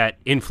movies that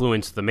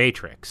influence The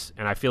Matrix.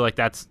 And I feel like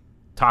that's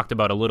talked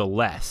about a little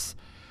less.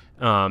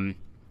 And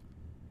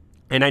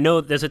I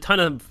know there's a ton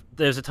of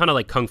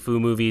like kung fu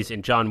movies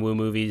and John Woo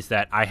movies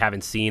that I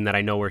haven't seen that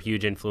I know were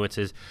huge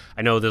influences.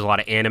 I know there's a lot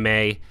of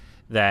anime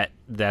that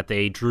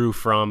they drew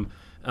from.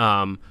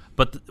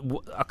 But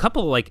a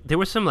couple, like, there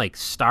were some like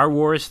Star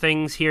Wars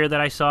things here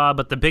that I saw,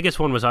 but the biggest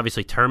one was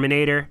obviously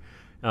Terminator,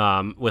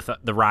 with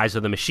the rise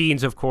of the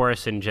machines, of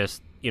course, and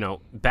just,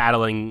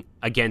 battling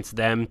against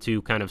them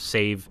to kind of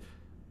save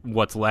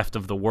what's left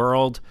of the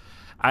world.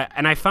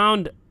 I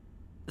found,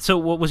 so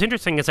what was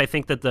interesting is I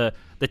think that the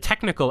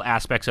technical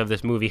aspects of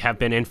this movie have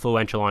been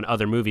influential on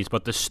other movies,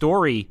 but the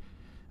story,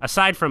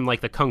 aside from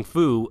like the kung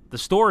fu, the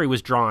story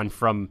was drawn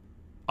from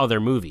other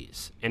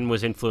movies and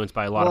was influenced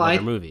by a lot of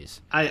other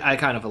movies. I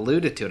kind of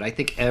alluded to it. I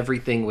think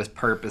everything was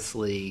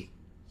purposely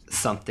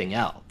something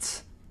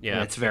else. Yeah.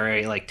 And it's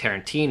very like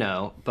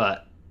Tarantino,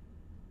 but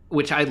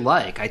which I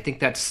like. I think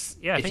that's,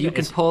 if you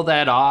can pull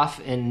that off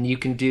and you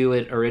can do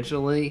it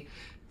originally,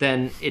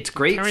 then it's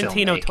great.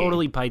 Tarantino filmmaking.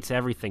 Totally bites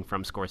everything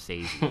from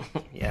Scorsese.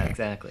 Yeah,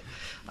 exactly.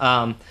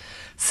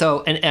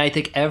 So, and I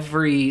think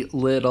every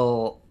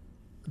little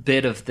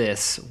bit of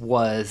this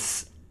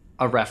was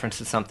a reference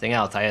to something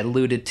else. I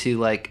alluded to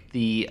like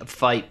the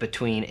fight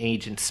between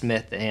Agent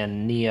Smith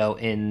and Neo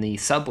in the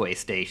subway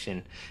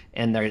station,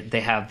 and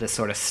they have this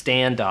sort of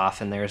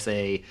standoff, and there's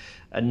a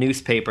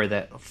newspaper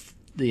that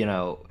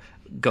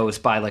goes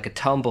by like a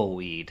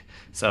tumbleweed.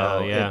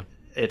 So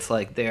it's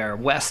like they're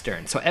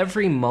Western. So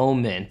every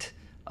moment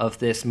of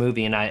this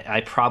movie, and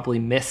I probably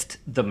missed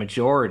the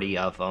majority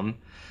of them,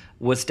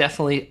 was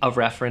definitely a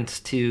reference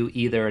to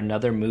either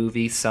another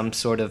movie, some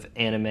sort of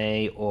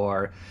anime,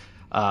 or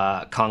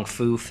kung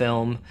fu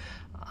film.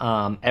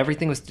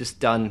 Everything was just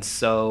done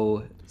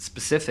so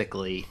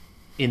specifically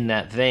in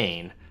that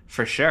vein,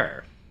 for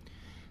sure.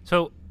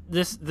 So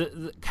this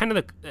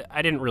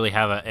I didn't really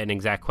have an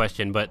exact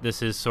question, but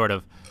this is sort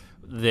of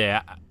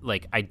the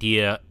like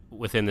idea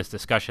within this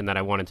discussion that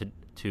I wanted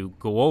to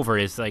go over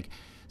is like,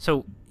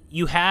 so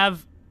you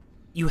have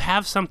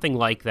something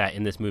like that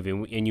in this movie,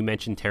 and you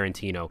mentioned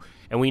Tarantino,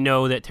 and we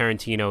know that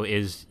Tarantino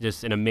is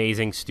just an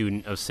amazing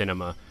student of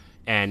cinema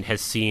and has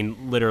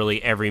seen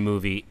literally every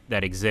movie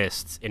that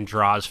exists and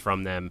draws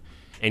from them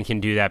and can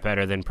do that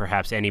better than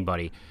perhaps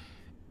anybody.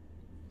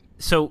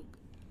 So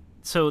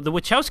the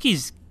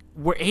Wachowskis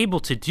were able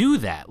to do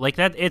that. Like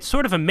that, it's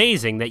sort of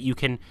amazing that you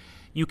can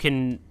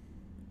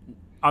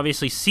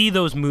obviously see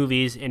those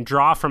movies and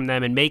draw from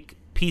them and make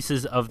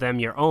pieces of them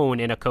your own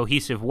in a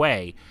cohesive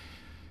way.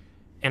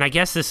 And I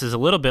guess this is a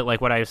little bit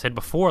like what I said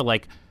before,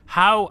 like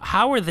how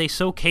are they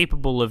so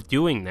capable of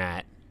doing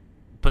that,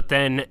 but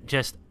then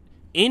just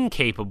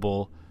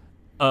incapable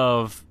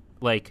of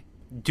like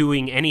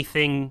doing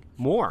anything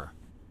more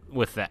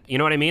with that? You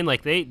know what I mean?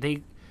 Like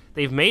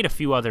they've made a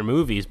few other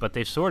movies, but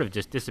they've sort of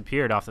just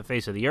disappeared off the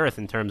face of the earth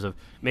in terms of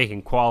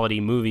making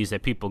quality movies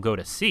that people go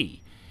to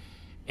see.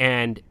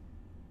 And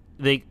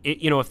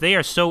if they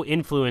are so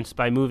influenced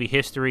by movie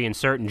history and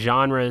certain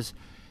genres,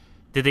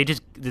 did they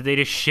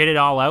just shit it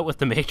all out with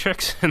The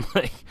Matrix and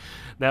like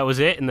that was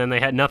it, and then they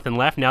had nothing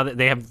left? Now that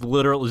they have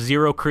literal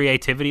zero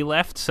creativity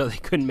left, so they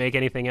couldn't make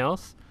anything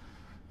else.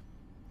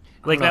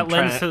 Like that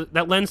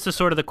lends to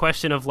sort of the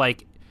question of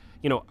like,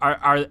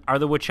 are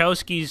the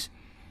Wachowskis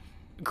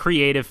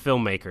creative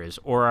filmmakers,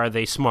 or are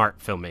they smart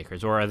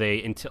filmmakers, or are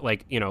they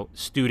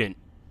students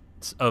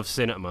of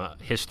cinema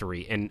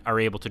history and are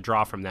able to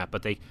draw from that,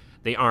 but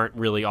they aren't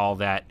really all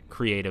that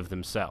creative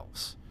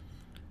themselves?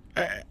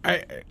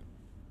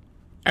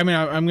 I mean,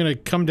 I'm going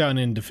to come down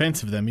in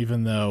defense of them,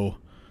 even though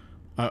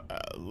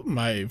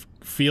my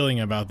feeling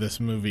about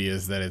this movie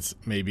is that it's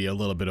maybe a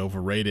little bit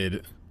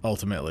overrated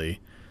ultimately.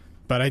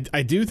 But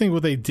I do think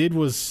what they did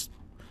was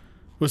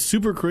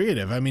super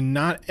creative. I mean,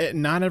 not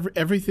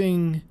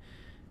everything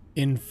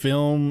in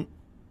film,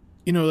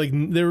 like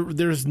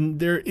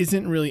there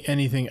isn't really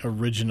anything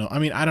original. I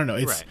mean, I don't know.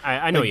 It's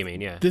right. I know what you mean.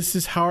 Yeah. This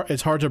is hard.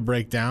 It's hard to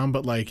break down,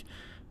 but like,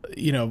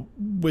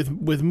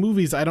 with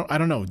movies, I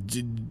don't know.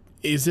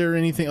 Is there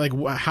anything like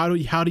how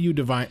do you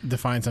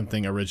define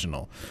something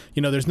original?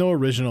 There's no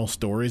original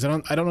stories. I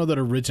don't know that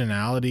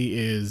originality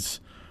is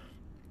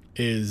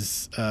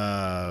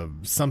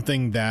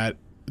something that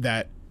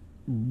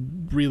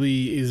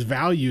really is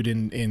valued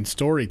in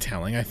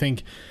storytelling. I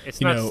think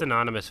it's not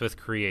synonymous with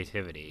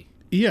creativity.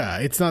 Yeah,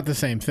 it's not the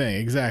same thing.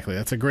 Exactly.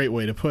 That's a great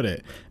way to put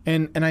it.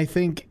 And I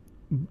think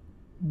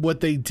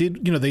what they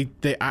did,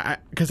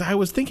 because I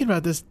was thinking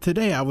about this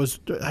today. I was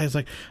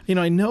like,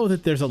 I know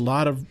that there's a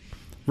lot of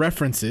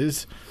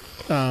references.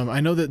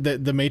 I know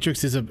that the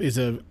Matrix is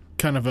a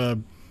kind of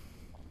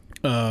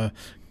a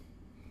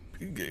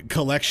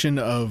collection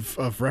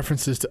of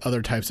references to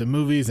other types of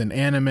movies and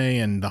anime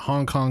and the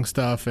Hong Kong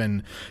stuff,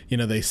 and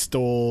they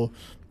stole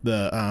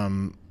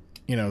the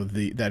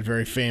that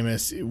very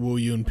famous Wu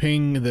Yun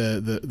Ping,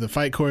 the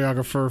fight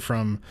choreographer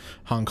from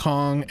Hong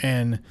Kong,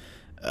 and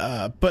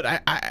but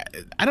I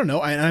don't know.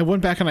 I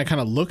went back and I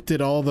kind of looked at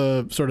all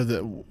the sort of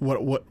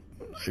what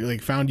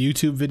like found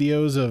YouTube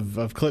videos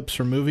of clips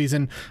from movies,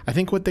 and I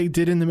think what they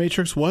did in The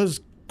Matrix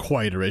was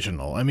quite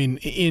original. I mean,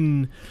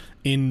 in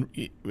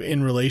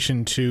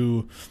relation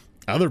to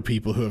other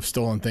people who have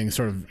stolen things,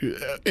 sort of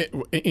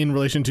in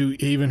relation to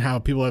even how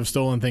people have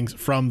stolen things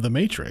from the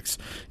Matrix.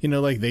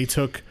 Like they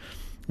took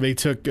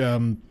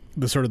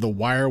the sort of the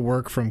wire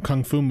work from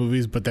kung fu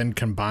movies, but then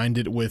combined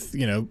it with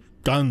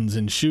guns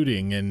and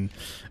shooting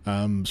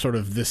and sort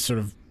of this sort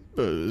of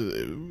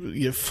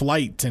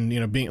flight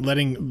and being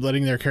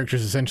letting their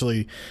characters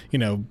essentially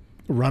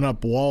run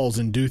up walls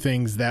and do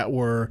things that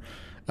were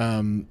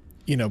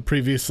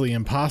previously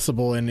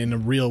impossible and in a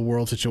real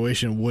world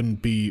situation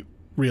wouldn't be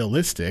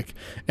realistic.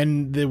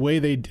 And the way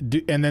they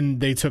do, and then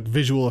they took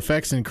visual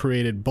effects and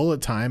created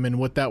bullet time, and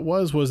what that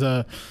was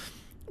not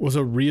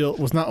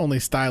only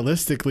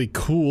stylistically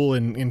cool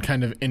and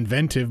kind of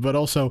inventive, but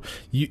also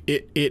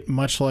it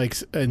much like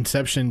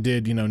Inception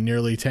did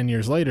nearly 10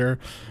 years later.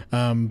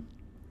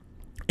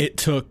 It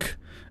took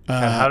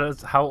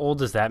how old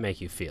does that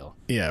make you feel?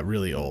 Yeah,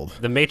 really old.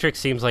 The Matrix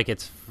seems like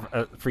it's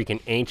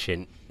freaking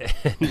ancient.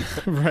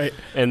 Right.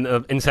 And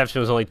Inception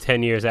was only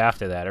 10 years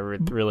after that, or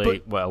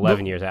really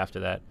 11 years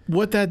after that.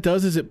 What that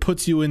does is it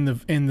puts you in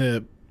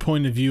the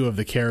point of view of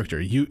the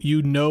character.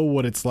 You know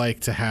what it's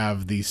like to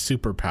have these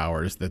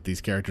superpowers that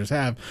these characters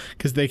have,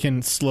 because they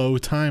can slow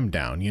time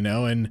down,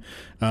 and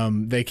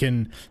they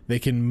can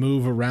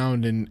move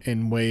around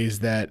in ways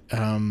that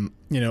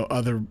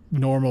other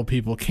normal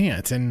people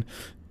can't, and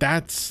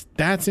that's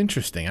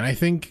interesting, and I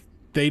think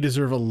they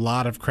deserve a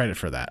lot of credit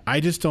for that. I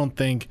just don't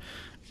think,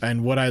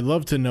 and what I'd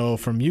love to know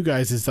from you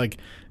guys is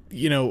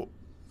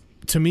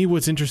to me,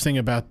 what's interesting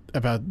about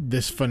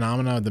this the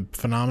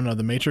phenomena of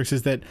the Matrix,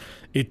 is that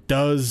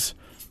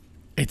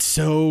it's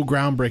so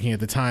groundbreaking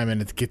at the time,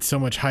 and it gets so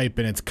much hype,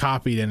 and it's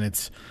copied, and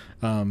it's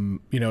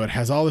it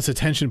has all this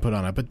attention put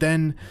on it. But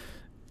then,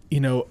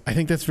 I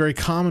think that's very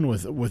common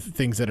with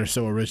things that are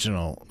so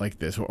original like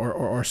this,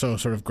 or so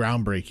sort of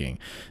groundbreaking.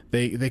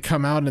 They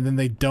come out and then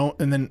they don't,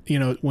 and then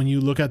when you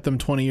look at them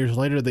 20 years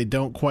later, they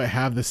don't quite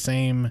have the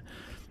same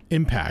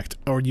impact,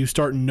 or you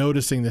start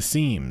noticing the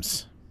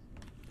seams.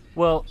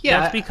 Well,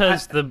 yeah, that's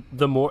because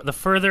the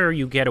further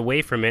you get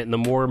away from it, and the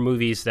more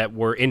movies that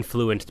were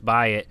influenced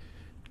by it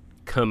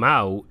come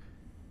out,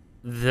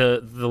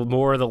 the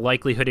more the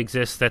likelihood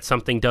exists that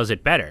something does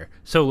it better.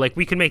 So, like,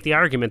 we can make the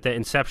argument that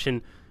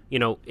Inception,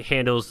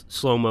 handles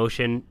slow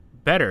motion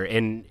better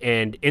and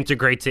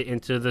integrates it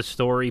into the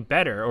story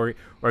better,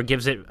 or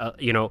gives it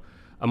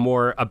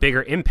a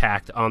bigger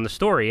impact on the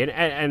story,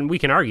 and we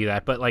can argue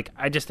that, but like,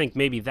 I just think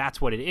maybe that's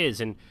what it is,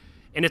 and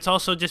it's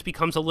also just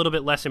becomes a little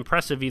bit less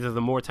impressive either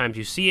the more times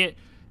you see it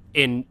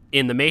in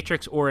The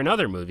Matrix or in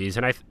other movies.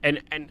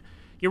 And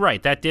you're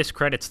right, that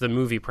discredits the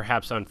movie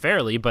perhaps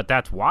unfairly, but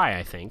that's why,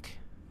 I think.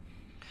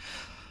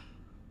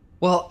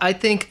 Well, I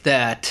think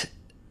that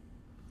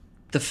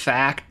the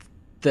fact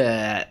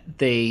that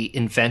they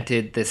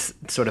invented this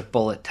sort of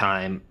bullet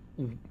time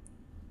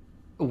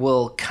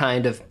will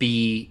kind of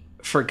be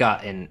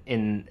forgotten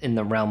in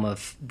the realm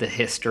of the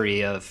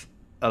history of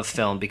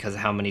film, because of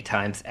how many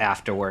times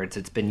afterwards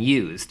it's been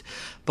used.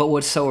 But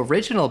what's so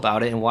original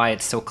about it, and why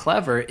it's so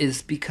clever,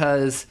 is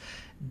because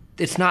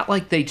it's not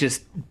like they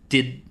just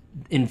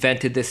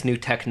invented this new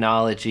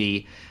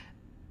technology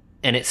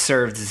and it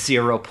served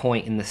 0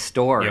 point in the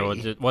story.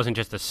 It wasn't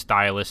just a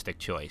stylistic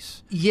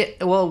choice. Yeah,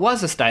 well, it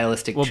was a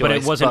stylistic choice. But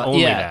it wasn't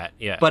only that.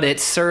 Yeah. But it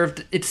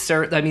served.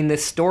 I mean,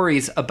 this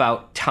story's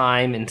about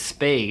time and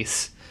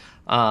space,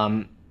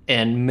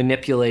 and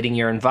manipulating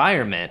your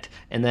environment.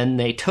 And then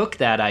they took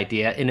that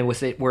idea, and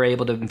we're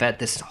able to invent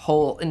this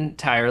whole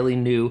entirely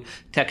new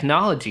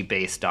technology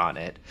based on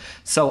it.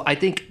 So I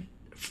think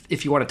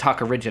if you want to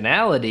talk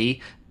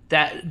originality,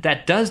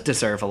 that does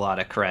deserve a lot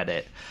of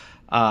credit.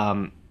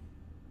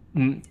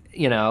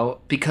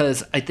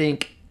 Because I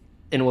think,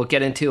 and we'll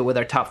get into it with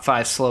our top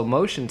 5 slow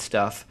motion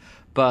stuff,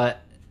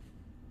 but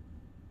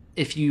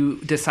if you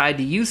decide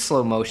to use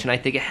slow motion, I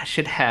think it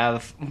should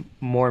have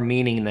more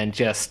meaning than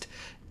just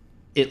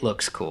it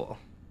looks cool.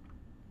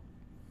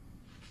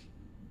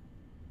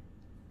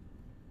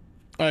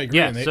 I agree.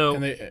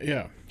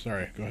 Yeah,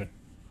 sorry, go ahead.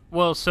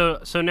 Well,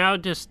 so now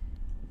do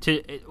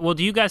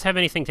you guys have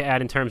anything to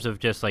add in terms of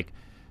just like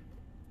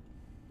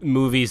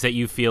movies that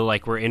you feel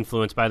like were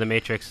influenced by The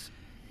Matrix?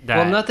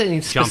 Well,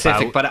 nothing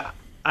specific, but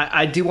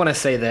I do want to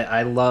say that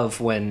I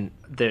love when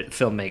the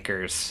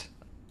filmmakers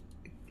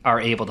are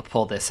able to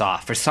pull this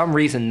off. For some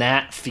reason,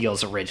 that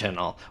feels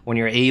original, when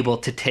you're able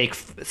to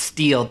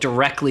steal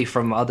directly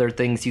from other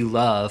things you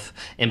love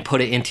and put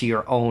it into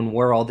your own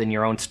world and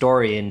your own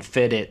story and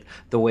fit it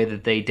the way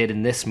that they did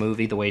in this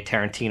movie, the way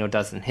Tarantino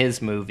does in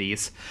his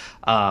movies.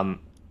 I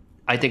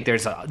think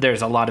there's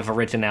a lot of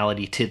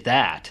originality to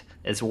that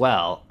as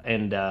well,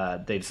 and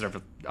they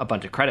deserve a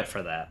bunch of credit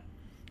for that.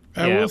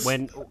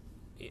 When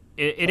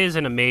it is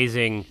an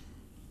amazing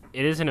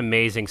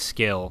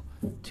skill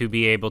to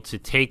be able to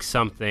take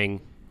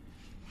something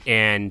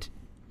and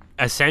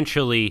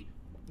essentially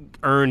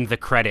earn the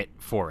credit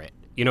for it.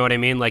 You know what I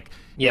mean? Like,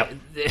 yeah,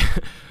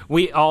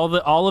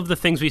 all of the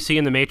things we see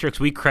in The Matrix,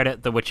 we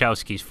credit the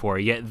Wachowskis for,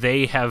 yet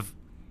they have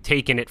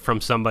taken it from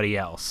somebody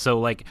else. So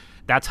like,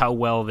 that's how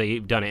well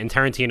they've done it. And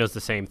Tarantino's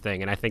the same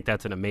thing, and I think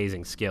that's an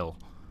amazing skill.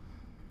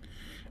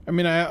 I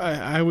mean,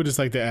 I would just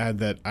like to add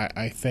that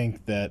I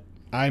think that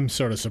I'm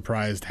sort of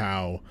surprised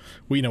how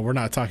we're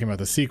not talking about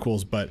the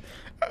sequels, but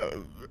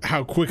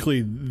how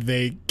quickly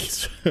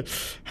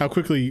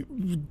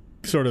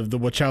sort of the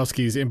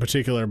Wachowskis in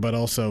particular, but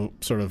also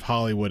sort of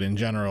Hollywood in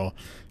general,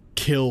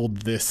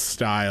 killed this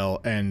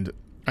style and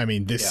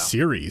this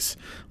series.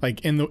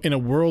 Like in a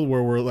world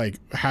where we're like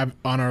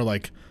on our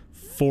like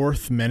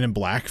fourth Men in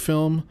Black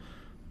film.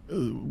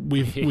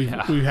 We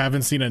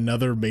haven't seen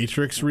another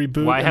Matrix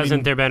reboot. Why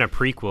hasn't there been a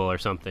prequel or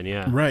something?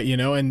 Yeah, right.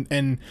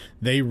 And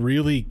they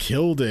really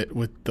killed it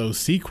with those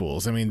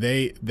sequels. I mean,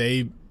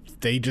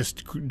 they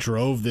just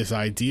drove this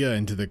idea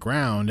into the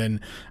ground. And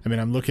I mean,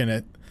 I'm looking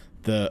at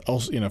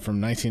from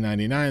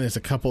 1999. There's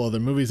a couple other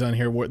movies on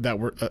here that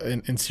were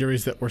in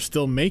series that we're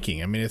still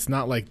making. I mean, it's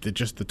not like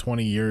just the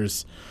 20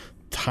 years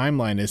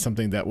timeline is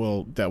something that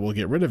will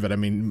get rid of it. I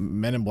mean,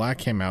 Men in Black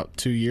came out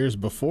 2 years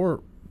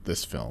before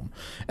this film,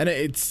 and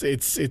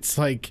it's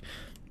like,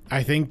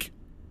 I think,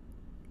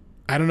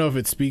 I don't know if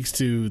it speaks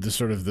to the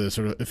sort of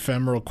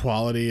ephemeral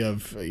quality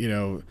of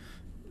this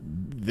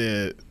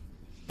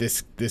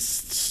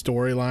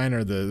storyline,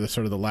 or the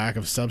sort of the lack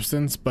of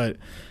substance, but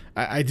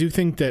I do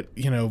think that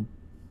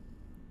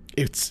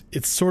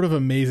it's sort of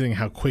amazing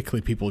how quickly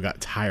people got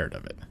tired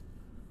of it.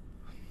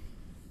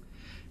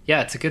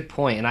 Yeah, it's a good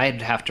point, and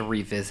I'd have to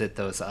revisit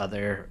those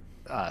other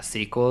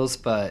sequels,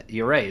 but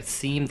you're right, it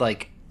seemed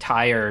like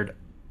tired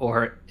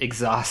or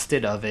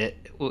exhausted of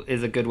it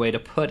is a good way to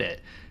put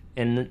it.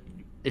 And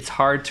it's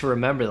hard to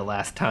remember the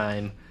last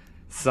time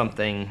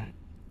something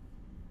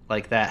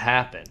like that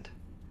happened.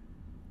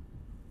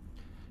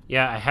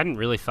 Yeah, I hadn't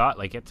really thought,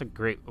 like, it's a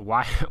great...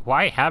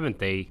 Why haven't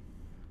they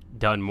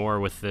done more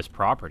with this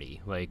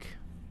property? Like,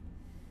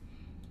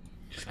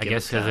 I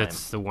guess because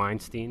it's the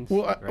Weinsteins,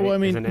 Well, right? well, I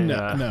mean,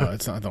 no,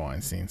 it's not the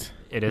Weinsteins.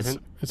 It isn't?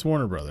 It's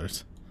Warner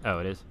Brothers. Oh,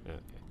 it is? Okay.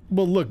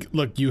 Well,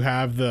 look, you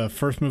have the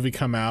first movie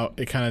come out,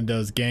 it kind of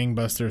does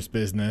gangbusters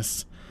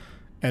business,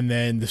 and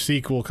then the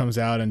sequel comes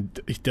out and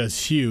it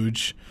does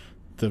huge,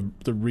 the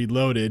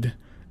Reloaded,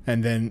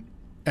 and then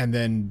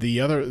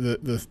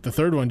the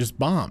third one just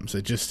bombs.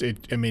 It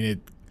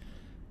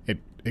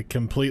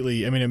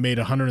completely, it made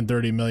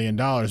 $130 million,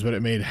 but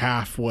it made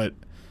half what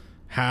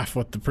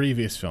the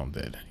previous film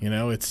did.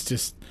 It's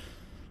just,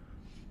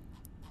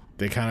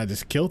 they kind of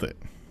just killed it.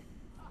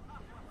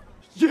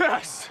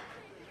 Yes!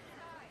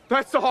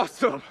 That's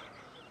awesome!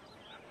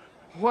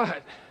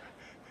 What?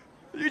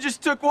 You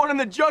just took one in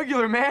the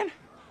jugular, man!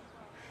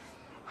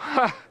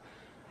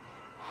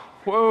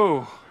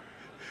 Whoa!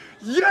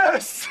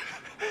 Yes!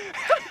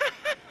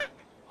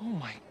 Oh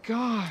my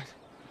god.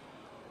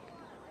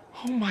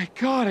 Oh my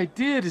god, I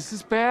did. Is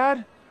this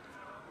bad?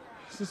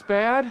 Is this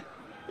bad?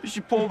 You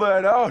should pull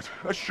that out.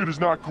 That shit is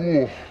not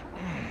cool.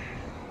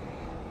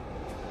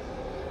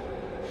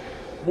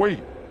 Wait.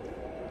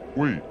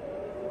 Pull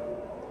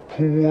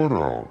what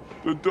out?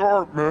 The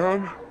dart,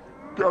 man.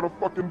 Got a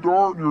fucking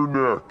dart in your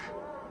neck.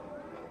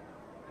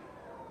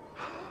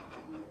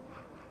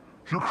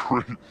 You're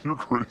crazy,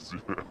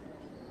 man.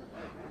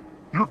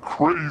 You're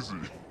crazy.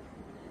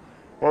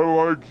 I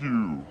like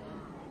you.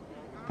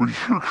 But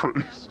you're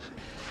crazy.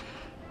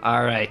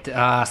 All right.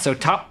 So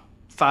top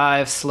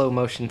 5 slow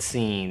motion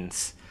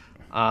scenes.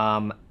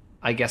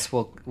 I guess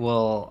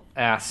we'll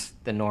ask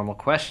the normal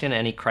question.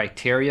 Any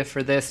criteria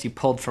for this? You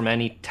pulled from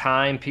any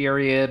time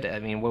period? I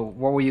mean, what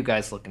were you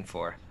guys looking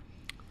for?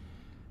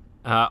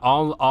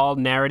 All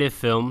narrative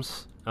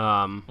films.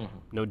 No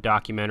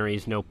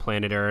documentaries. No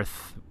Planet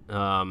Earth.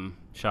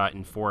 Shot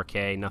in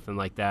 4K. Nothing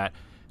like that.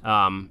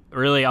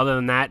 Really, other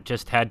than that,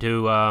 just had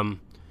to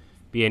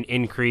be an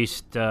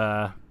increased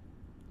frames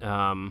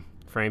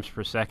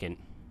per second.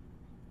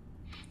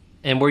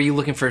 And were you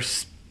looking for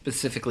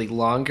specifically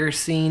longer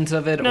sces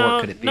of it,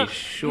 or could it be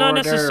shorter? Not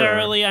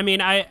necessarily. I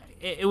mean,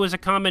 it was a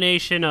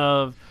combination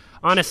of,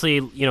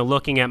 honestly,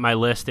 looking at my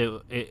list,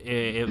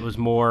 it was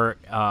more,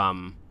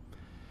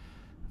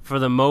 for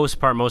the most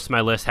part, most of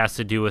my list has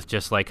to do with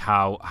just like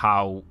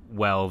how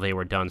well they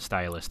were done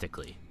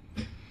stylistically.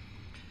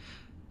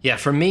 Yeah,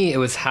 for me, it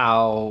was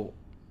how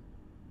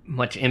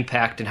much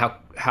impact and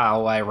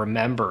how I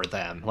remember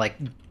them, like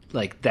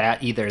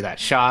that, either that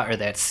shot or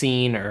that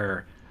scene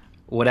or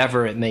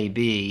whatever it may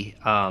be,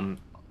 on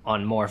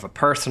more of a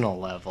personal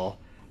level,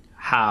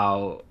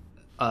 how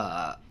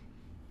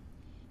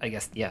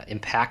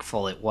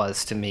impactful it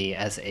was to me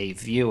as a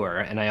viewer.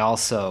 And I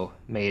also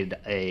made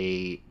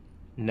a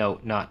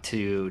note not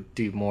to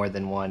do more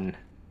than one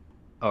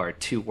or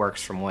two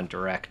works from one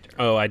director.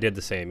 Oh, I did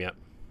the same. Yep.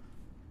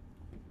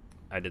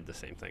 I did the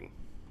same thing.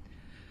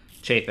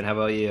 Chapin, how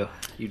about you?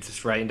 You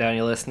just writing down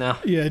your list now?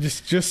 Yeah,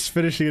 just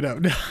finishing it up.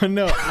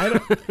 No, I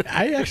don't.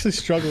 I actually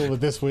struggled with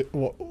this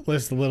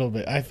list a little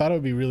bit. I thought it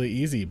would be really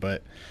easy,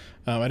 but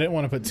I didn't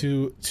want to put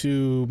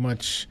too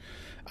much.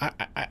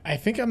 I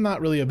think I'm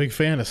not really a big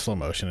fan of slow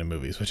motion in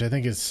movies, which I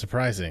think is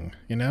surprising.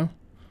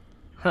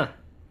 Huh?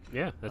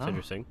 Yeah, that's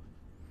interesting.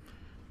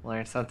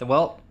 Learn something.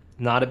 Well,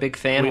 not a big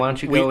fan. Why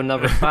don't you go with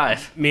number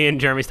 5? Me and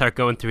Jeremy start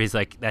going through. He's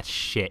like, "That's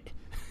shit."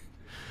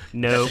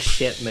 Nope. That's a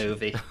shit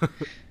movie.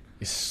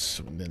 It's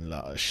been a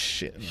lot of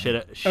shit.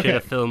 Man. Should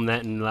have filmed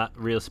that in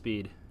real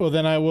speed. Well,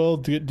 then I will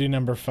do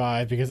number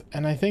 5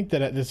 and I think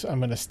that I'm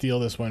going to steal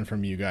this one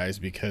from you guys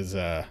because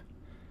I'm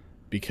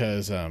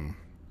going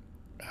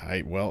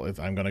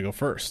to go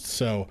first.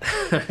 So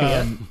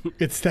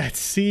it's that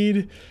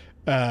scene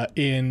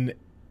in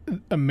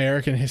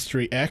American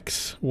History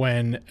X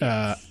when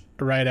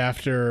right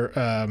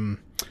after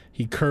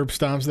he curb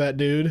stomps that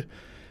dude,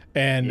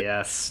 and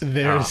yes,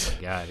 there's oh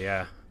my God,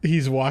 yeah.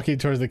 He's walking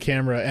towards the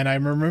camera, and I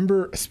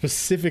remember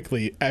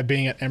specifically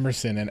being at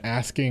Emerson and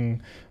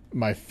asking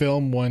my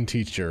film 1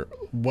 teacher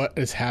what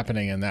is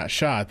happening in that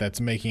shot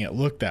that's making it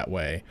look that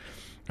way.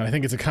 And I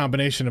think it's a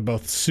combination of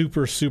both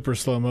super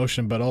slow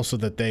motion, but also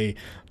that they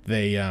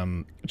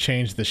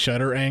changed the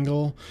shutter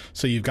angle,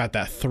 so you've got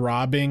that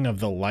throbbing of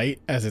the light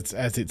as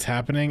it's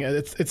happening.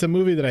 It's a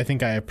movie that I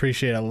think I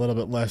appreciate a little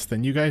bit less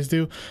than you guys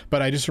do,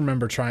 but I just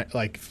remember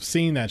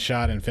seeing that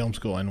shot in film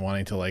school and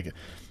wanting to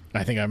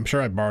I'm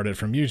sure I borrowed it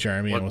from you,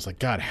 Jeremy, and was like,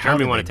 God, how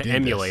Jeremy did wanted they to do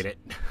emulate this?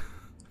 it.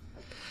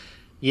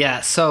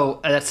 Yeah, so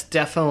that's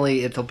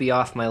definitely, it'll be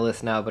off my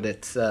list now, but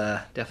it's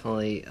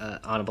definitely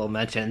honorable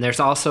mention. And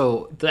there's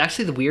also,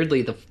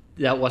 weirdly,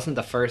 that wasn't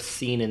the first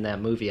scene in that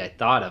movie I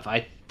thought of.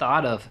 I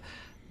thought of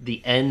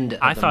the end of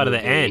I thought movie.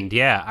 of the end,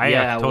 yeah. I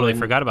totally when,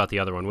 forgot about the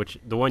other one, which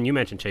the one you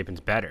mentioned,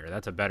 Chapin's better.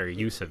 That's a better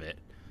use of it.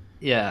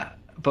 Yeah,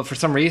 but for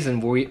some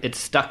reason, it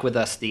stuck with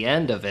us the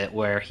end of it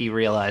where he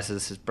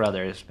realizes his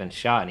brother has been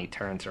shot and he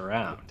turns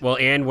around. Well,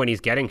 and when he's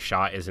getting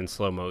shot is in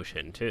slow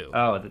motion, too.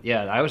 Oh,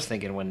 yeah, I was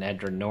thinking when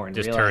Edward Norton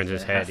just turns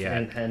his head,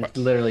 yeah. And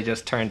literally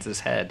just turns his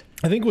head.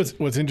 I think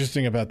what's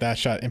interesting about that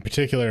shot in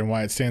particular and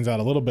why it stands out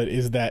a little bit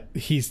is that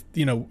he's,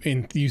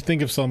 you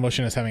think of slow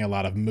motion as having a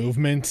lot of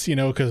movements,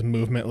 because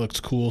movement looks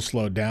cool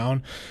slowed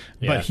down.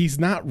 Yeah. But he's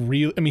not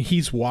real. I mean,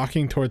 he's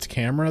walking towards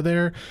camera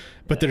there,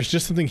 but there's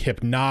just something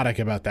hypnotic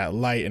about that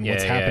light and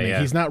what's happening. Yeah.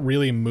 He's not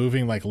really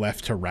moving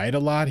left to right a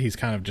lot. He's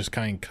kind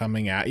of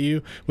coming at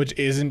you, which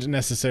isn't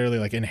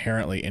necessarily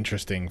inherently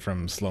interesting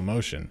from slow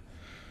motion.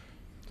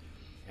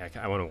 Yeah,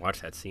 I want to watch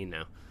that scene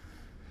now.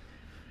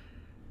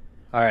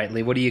 All right,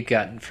 Lee, what do you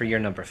got for your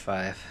number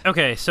 5?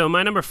 Okay, so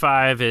my number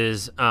 5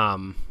 is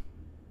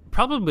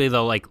probably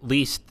the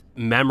least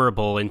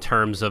memorable in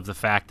terms of the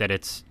fact that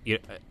it's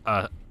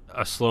a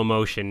slow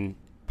motion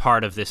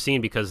part of this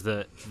scene, because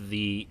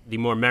the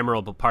more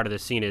memorable part of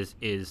this scene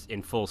is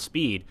in full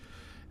speed.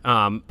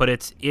 But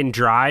it's in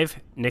Drive,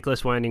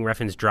 Nicholas Winding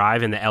Refn's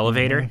Drive, in the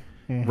elevator.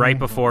 Right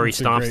before he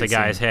stomps the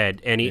guy's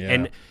head, and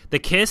and the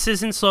kiss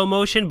is in slow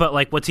motion.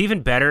 But what's even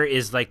better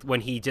is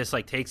when he just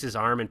takes his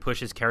arm and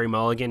pushes Carey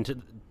Mulligan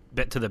to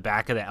the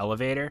back of the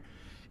elevator.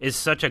 Is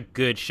such a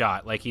good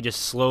shot. He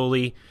just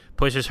slowly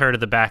pushes her to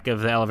the back of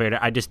the elevator.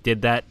 I just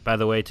did that, by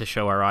the way, to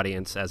show our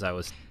audience as I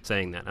was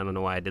saying that. I don't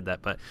know why I did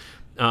that, but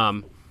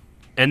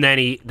and then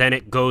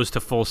it goes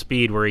to full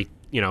speed where he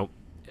head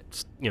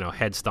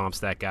stomps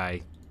that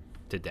guy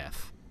to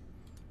death.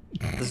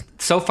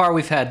 So far,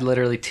 we've had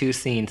literally 2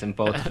 scenes, and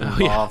both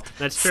involved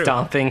that's true.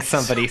 Stomping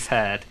somebody's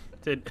head,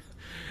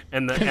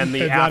 and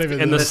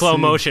the slow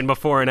motion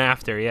before and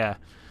after. Yeah.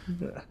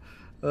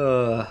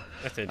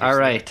 That's all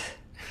right.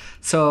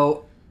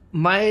 So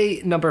my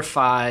number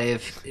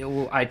 5,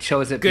 I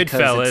chose it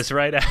because Goodfellas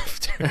right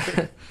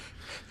after.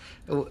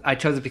 I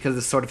chose it because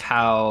it's sort of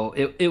how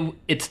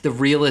it's the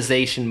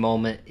realization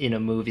moment in a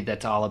movie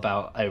that's all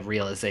about a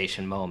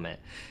realization moment,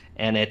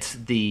 and it's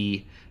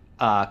the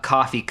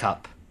coffee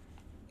cup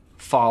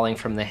falling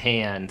from the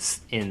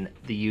hands in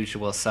The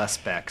Usual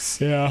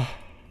Suspects. Yeah.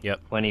 Yep.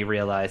 When he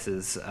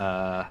realizes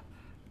the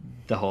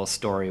whole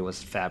story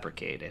was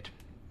fabricated.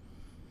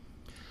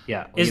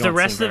 Yeah. Is the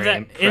rest of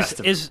that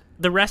is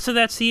the rest of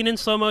that scene in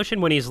slow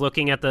motion when he's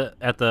looking at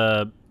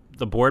the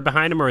board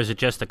behind him, or is it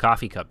just the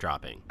coffee cup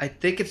dropping? I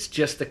think it's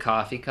just the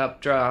coffee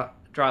cup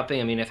dropping.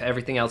 I mean, if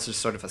everything else is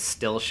sort of a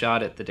still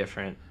shot at the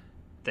different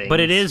things. But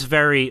it is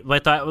very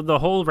the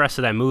whole rest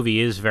of that movie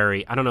is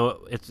very, I don't know,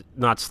 it's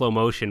not slow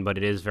motion, but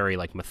it is very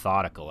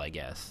methodical, I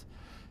guess.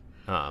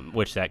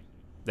 Which that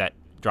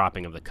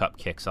dropping of the cup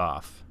kicks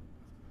off.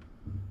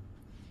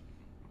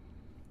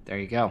 There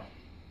you go.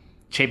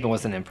 Chapin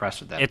wasn't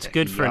impressed with that. It's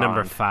good for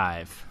number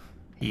 5.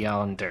 He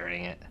yawned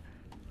during it.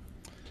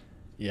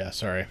 Yeah,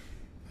 sorry.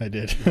 I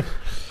did.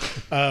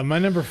 My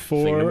number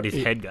 4... So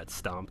nobody's head got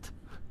stomped.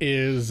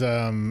 Is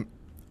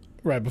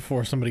right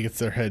before somebody gets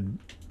their head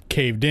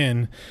caved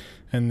in,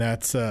 and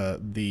that's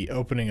the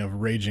opening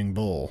of Raging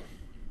Bull.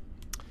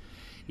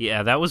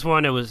 Yeah, that was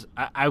one.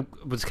 I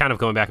was kind of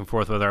going back and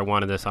forth whether I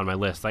wanted this on my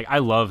list. I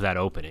love that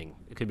opening.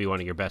 It could be one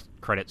of your best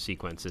credit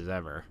sequences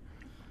ever.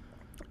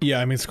 Yeah,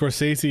 I mean,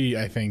 Scorsese,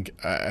 I think,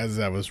 as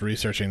I was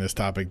researching this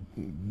topic,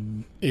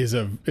 is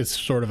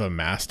sort of a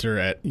master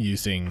at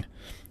using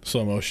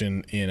slow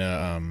motion in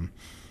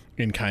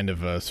kind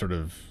of a sort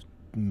of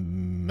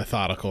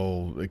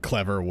methodical,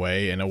 clever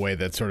way, in a way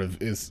that sort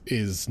of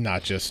is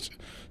not just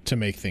to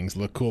make things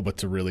look cool, but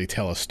to really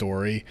tell a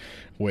story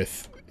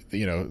with,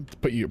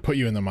 put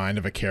you in the mind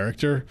of a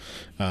character.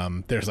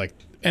 There's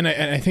and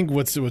I think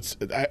what's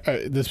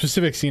the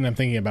specific scene I'm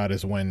thinking about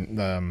is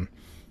when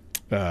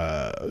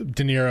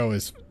De Niro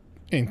is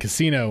in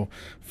Casino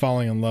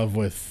falling in love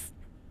with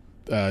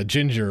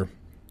Ginger,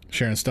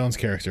 Sharon Stone's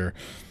character,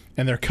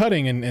 and they're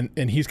cutting,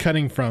 and he's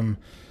cutting from,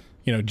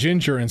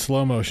 Ginger in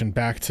slow motion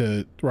back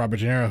to Robert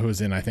De Niro,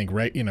 who's in, I think,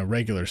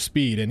 regular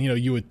speed, and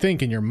you would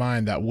think in your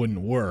mind that wouldn't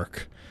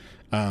work,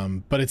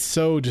 but it's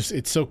so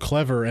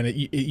clever, and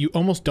you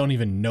almost don't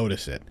even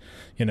notice it,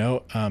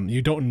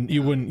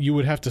 you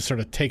would have to sort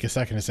of take a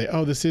second to say,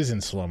 oh, this is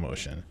in slow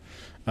motion,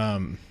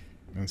 and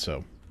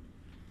so.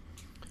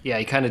 Yeah,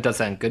 he kind of does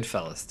that in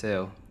Goodfellas,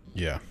 too.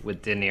 Yeah.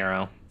 With De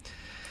Niro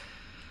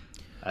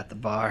at the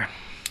bar.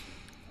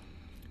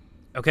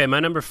 Okay, my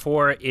number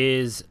 4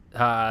 is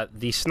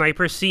the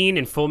sniper scene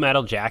in Full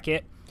Metal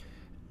Jacket.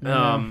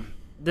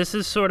 This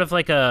is sort of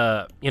like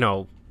a,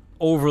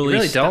 overly... You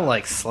really don't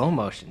like slow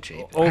motion,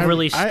 Chief.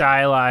 Overly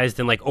stylized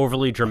and, like,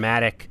 overly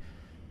dramatic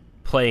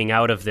playing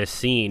out of this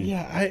scene.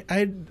 Yeah,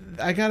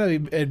 I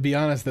gotta be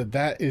honest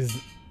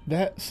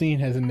that scene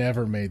has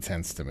never made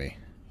sense to me.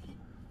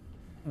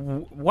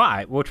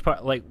 Why? Which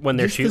part? Like when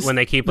they're when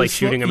they keep like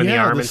shooting him in the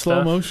arm and slow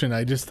stuff. Motion.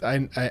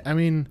 I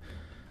mean,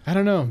 I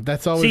don't know.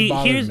 That's always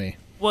bothered me.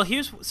 Well,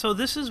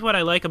 this is what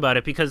I like about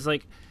it, because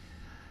like,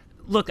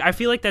 look, I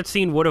feel like that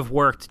scene would have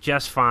worked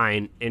just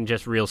fine in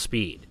just real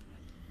speed,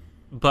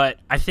 but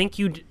I think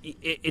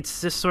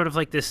it's just sort of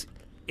like this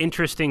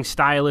interesting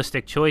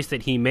stylistic choice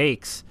that he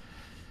makes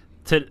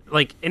to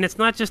like, and it's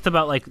not just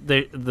about like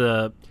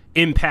the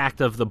impact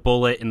of the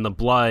bullet and the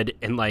blood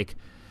and like.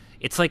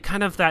 It's like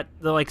kind of the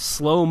like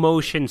slow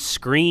motion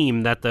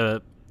scream that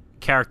the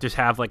characters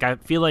have. Like I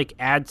feel like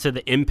adds to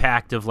the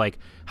impact of like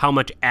how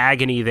much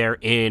agony they're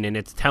in, and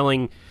it's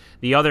telling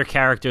the other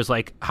characters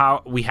like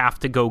how we have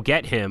to go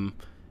get him,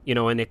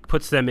 and it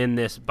puts them in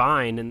this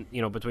bind and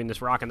between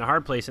this rock and the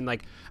hard place. And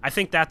like I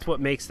think that's what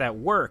makes that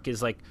work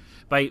is like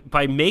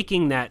by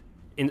making that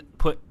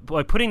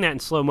by putting that in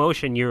slow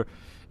motion, you're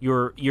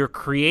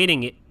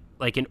creating it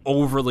like an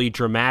overly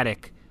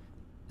dramatic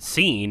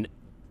scene.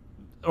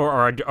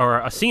 Or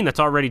a scene that's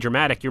already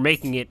dramatic, you're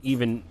making it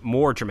even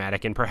more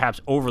dramatic and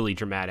perhaps overly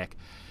dramatic.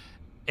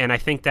 And I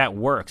think that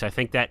works. I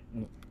think that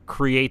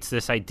creates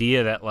this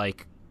idea that,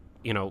 like,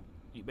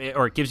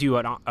 or it gives you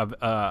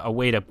a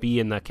way to be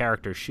in the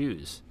character's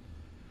shoes.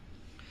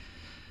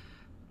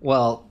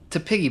 Well, to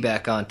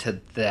piggyback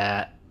onto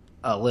that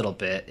a little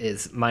bit,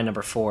 is my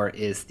number 4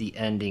 is the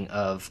ending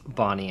of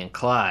Bonnie and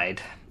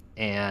Clyde.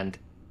 And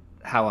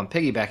how I'm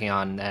piggybacking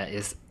on that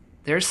is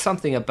there's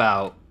something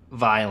about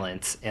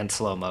violence and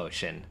slow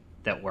motion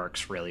that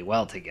works really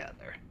well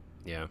together.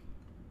 Yeah.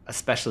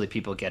 Especially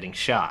people getting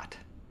shot.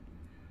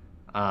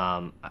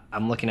 I'm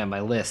looking at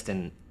my list,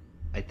 and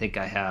I think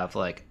I have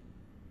like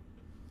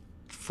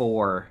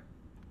 4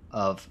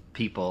 of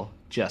people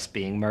just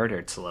being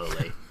murdered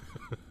slowly.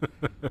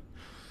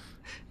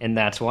 And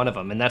that's one of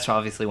them. And that's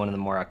obviously one of the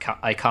more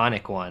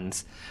iconic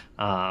ones.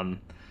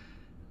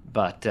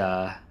 But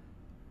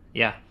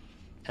yeah,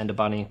 end of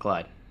Bonnie and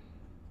Clyde.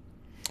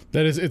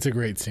 It's a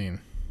great scene.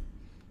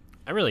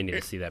 I really need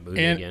to see that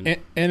movie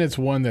again. And it's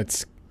one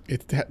that's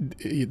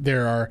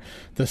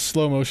the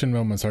slow motion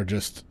moments are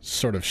just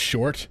sort of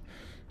short,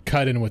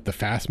 cut in with the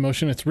fast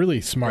motion. It's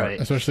really smart,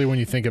 right. Especially when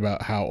you think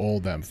about how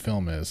old that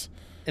film is.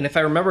 And if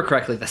I remember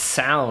correctly, the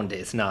sound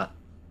is not.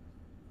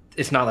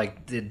 It's not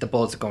like the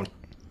bullets are going.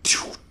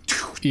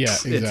 Yeah,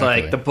 exactly.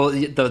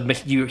 It's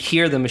like you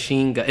hear the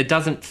machine gun. It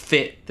doesn't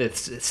fit the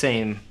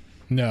same.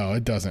 No,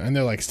 it doesn't, and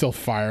they're like still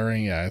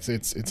firing. Yeah,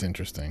 it's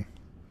interesting.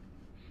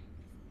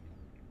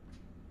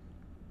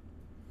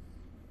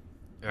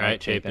 All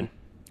right, Chapin.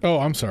 Oh,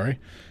 I'm sorry.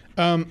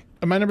 My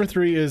number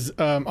 3 is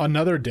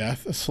another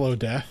death, a slow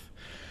death,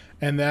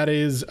 and that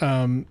is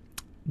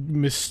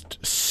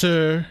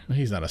Sir.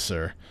 He's not a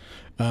sir,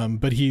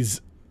 but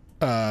he's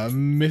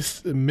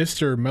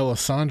Mr.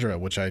 Melisandre,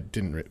 which I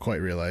didn't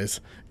quite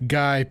realize.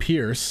 Guy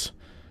Pearce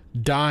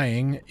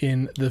dying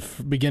in the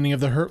beginning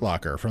of the Hurt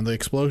Locker from the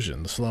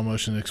explosion, the slow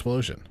motion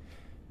explosion.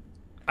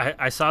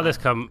 I saw this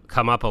come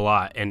up a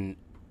lot, and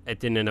it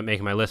didn't end up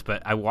making my list,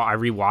 but I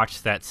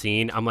rewatched that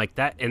scene. I'm like,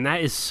 that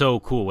is so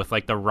cool with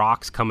like the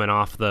rocks coming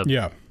off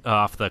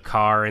the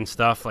car and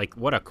stuff. Like,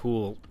 what a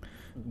cool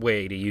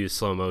way to use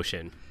slow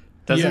motion.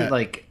 Doesn't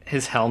like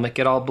his helmet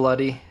get all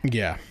bloody?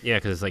 Yeah,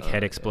 because his like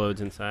head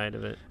explodes inside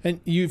of it. And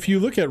if you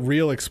look at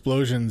real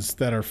explosions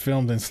that are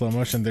filmed in slow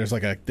motion, there's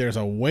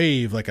a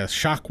wave, like a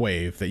shock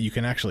wave that you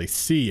can actually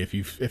see if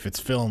it's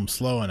filmed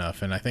slow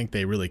enough. And I think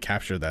they really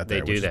captured that.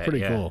 Which is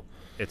pretty cool.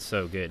 It's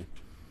so good.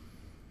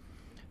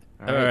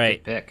 All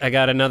right, I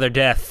got another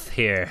death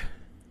here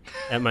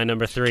at my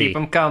number 3. Keep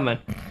them coming.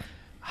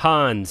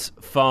 Hans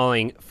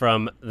falling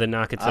from the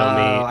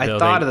Nakatomi building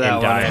thought of that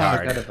in Die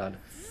Hard.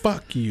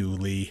 Fuck you,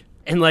 Lee.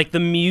 And like the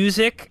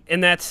music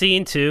in that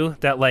scene too,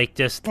 that like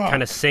just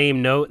kind of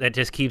same note that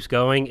just keeps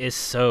going is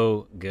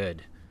so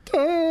good.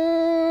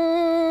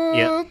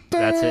 Yep,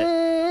 that's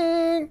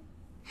it.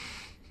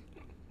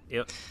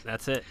 Yep,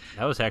 that's it.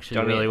 That was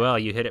actually really well.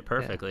 You hit it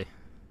perfectly.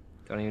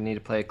 Yeah. Don't even need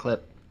to play a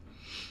clip.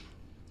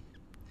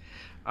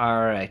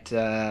 All right,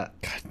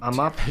 I'm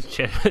up.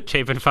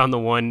 Chapin found the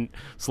one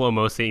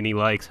slow-mo scene he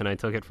likes, and I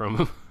took it from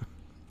him.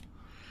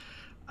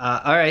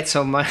 All right,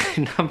 so my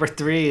number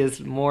 3 is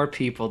more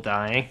people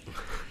dying,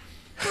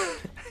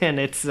 and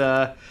it's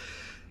the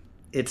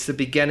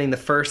beginning, the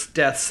first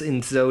deaths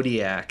in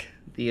Zodiac,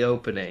 the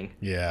opening.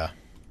 Yeah,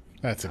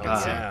 that's a good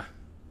scene. Yeah.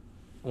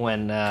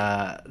 When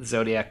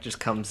Zodiac just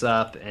comes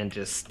up and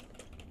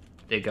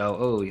they go,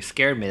 "Oh, you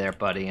scared me there,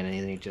 buddy," and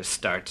then he just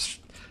starts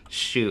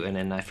shooting,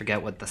 and I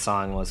forget what the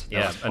song was.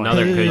 Yeah,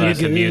 another good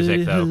use of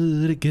music, though.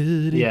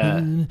 Yeah.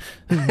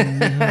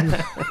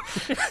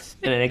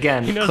 And then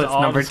again, clip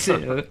number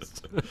 2.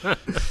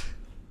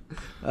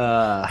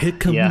 Here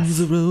comes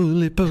the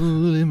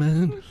roly-poly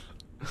man.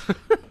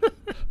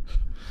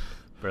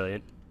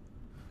 Brilliant.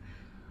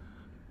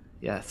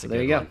 Yeah, so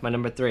there you go. My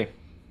number 3.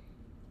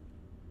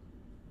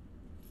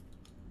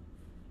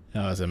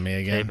 Oh, is it me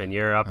again? Chapin,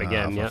 you're up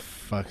again. For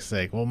fuck's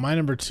sake. Well, my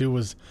number 2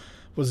 was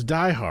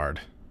Die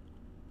Hard.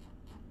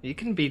 You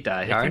can be Die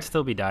Hard. Hard. You can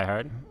still be Die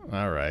Hard.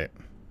 All right.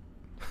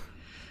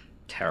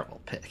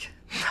 Terrible pick.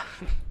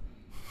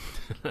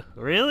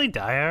 Really?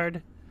 Die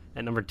Hard?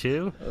 At number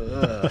 2?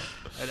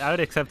 I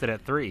would accept it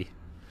at 3.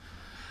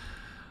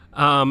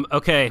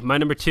 Okay, my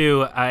number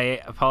 2,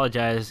 I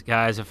apologize,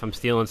 guys, if I'm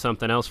stealing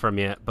something else from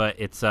you, but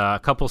it's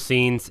a couple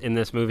scenes in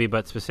this movie,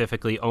 but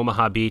specifically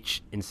Omaha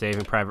Beach in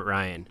Saving Private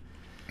Ryan.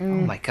 Oh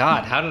my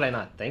God, how did I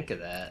not think of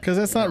that? Because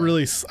that's not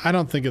really, I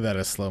don't think of that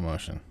as slow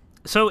motion.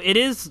 So it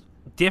is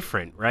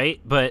different,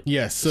 right? But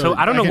yes. So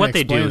I don't know what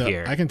they do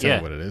here. I can tell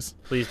you what it is.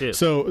 Please do.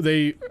 So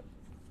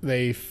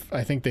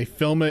I think they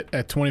film it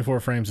at 24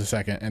 frames a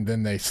second and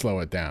then they slow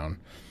it down,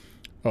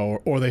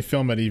 or they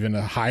film it even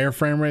a higher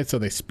frame rate, so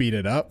they speed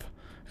it up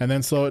and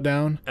then slow it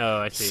down. Oh,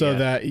 I see. So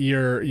that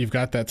you've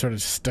got that sort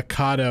of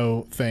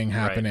staccato thing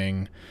happening.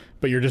 Right.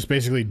 But you're just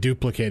basically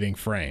duplicating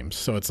frames,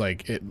 so it's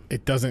like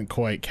it doesn't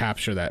quite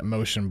capture that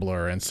motion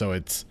blur, and so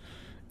it's.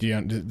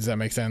 Does that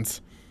make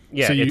sense?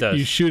 Yeah, so it does.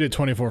 You shoot at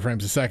 24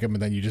 frames a second, but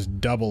then you just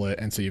double it,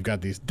 and so you've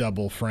got these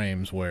double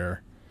frames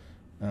where.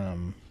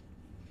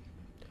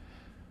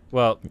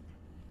 Well,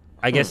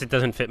 I guess it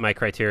doesn't fit my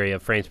criteria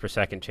of frames per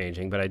second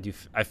changing, but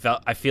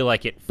I feel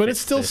like it. But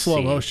it's still slow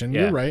scene. motion.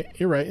 Yeah.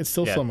 You're right. It's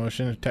still slow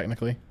motion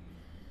technically.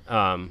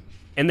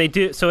 And they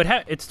do so.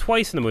 It's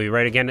twice in the movie,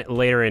 right? Again,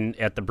 later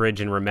at the bridge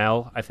in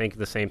Ramel, I think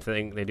the same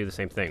thing. They do the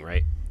same thing,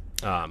 right?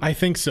 I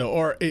think so.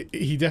 Or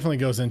he definitely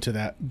goes into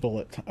that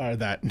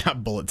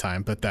not bullet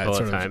time, but that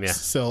bullet sort of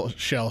still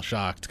shell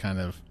shocked kind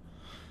of.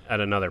 At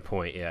another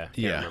point, yeah. I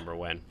can't remember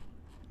when.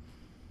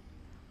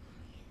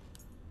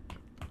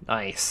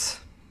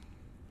 Nice.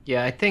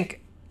 Yeah, I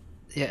think.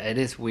 Yeah, it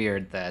is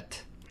weird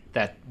that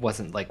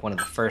wasn't like one of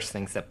the first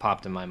things that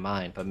popped in my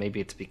mind, but maybe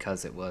it's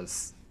because it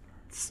was.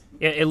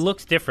 Yeah, it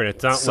looks different.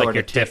 It's not like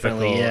your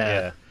typical.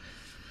 Yeah.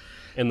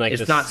 And like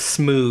it's not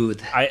smooth.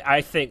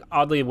 I think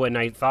oddly when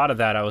I thought of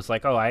that, I was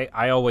like, oh,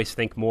 I always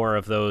think more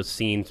of those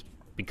scenes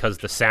because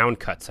the sound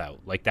cuts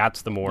out. Like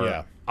that's the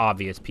more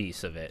obvious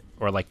piece of it,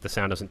 or like the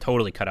sound doesn't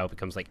totally cut out,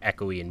 becomes like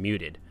echoey and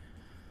muted.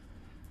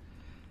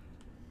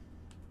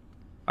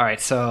 All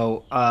right,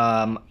 so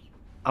I'm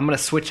gonna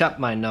switch up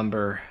my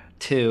number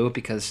 2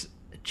 because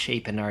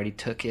Chapin already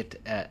took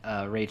it at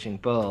Raging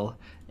Bull.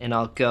 And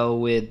I'll go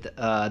with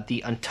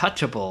The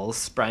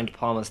Untouchables, Brian De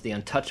Palma's The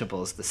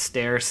Untouchables, the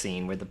stair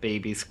scene where the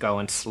baby's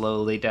going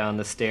slowly down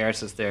the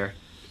stairs as they're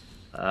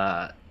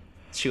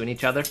shooting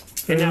each other.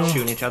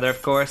 Shooting each other,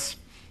 of course.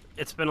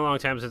 It's been a long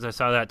time since I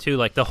saw that, too.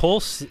 Like, the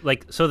whole... so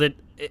that...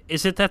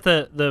 Is it that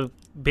the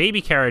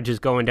baby carriage is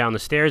going down the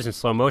stairs in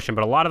slow motion,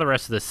 but a lot of the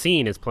rest of the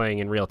scene is playing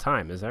in real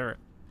time? Is that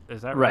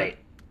right?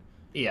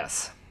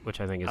 Yes.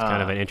 Which I think is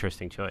kind of an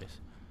interesting choice.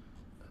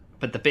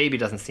 But the baby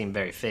doesn't seem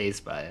very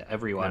fazed by it. I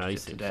rewatched it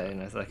today, and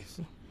I was like, he's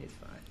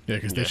fine. Yeah,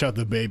 because they shot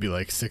the baby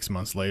like 6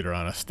 months later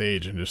on a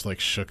stage and just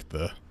like shook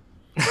the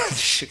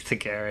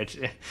carriage.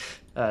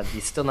 You're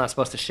still not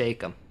supposed to shake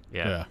them.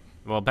 Yeah.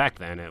 Well, back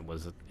then it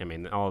was. I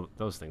mean, all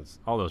those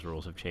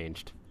rules have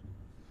changed.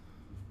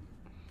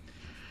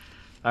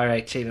 All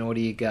right, Chapin, what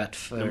do you got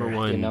for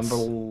your number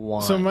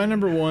 1? So my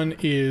number 1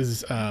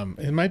 is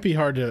it might be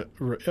hard to.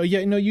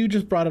 You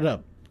just brought it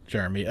up,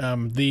 Jeremy.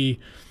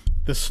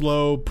 The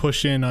slow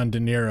push in on De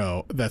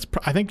Niro that's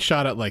I think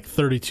shot at like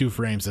 32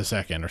 frames a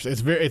second, or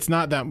it's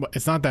not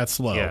that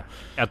slow. Yeah,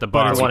 at the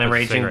bar. One in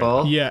Raging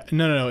Bull. Yeah,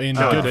 no, in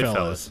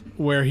Goodfellas,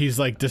 where he's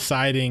like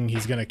deciding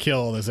he's gonna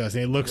kill this ass.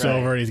 And he looks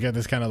over and he's got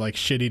this kind of like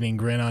shit-eating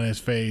grin on his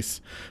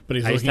face, but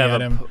he's looking at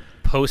him.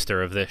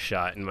 Poster of this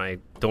shot in my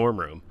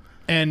dorm room.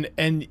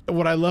 And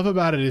what I love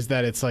about it is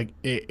that it's like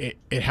it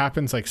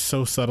happens like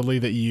so subtly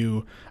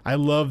that I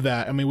love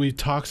that. I mean, we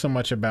talk so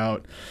much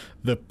about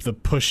the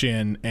push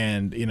in,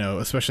 and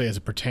especially as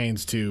it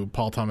pertains to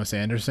Paul Thomas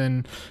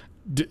Anderson.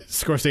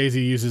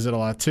 Scorsese uses it a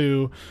lot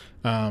too,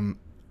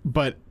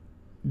 but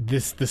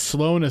the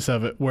slowness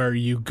of it, where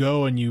you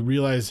go and you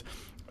realize,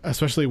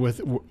 especially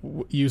with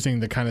using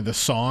the kind of the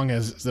song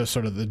as the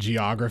sort of the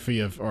geography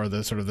of, or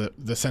the sort of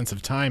the sense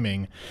of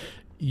timing.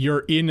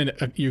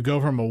 you go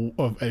from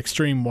an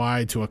extreme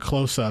wide to a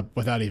close up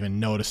without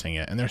even noticing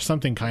it, and there's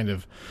something kind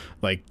of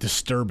like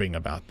disturbing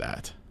about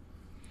that.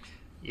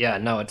 Yeah,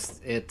 no,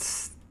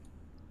 it's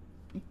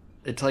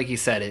like you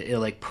said, it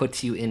like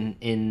puts you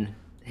in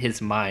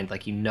his mind,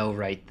 like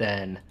right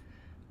then,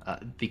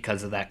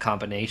 because of that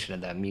combination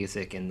of that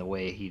music and the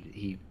way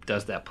he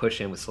does that push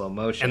in with slow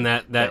motion,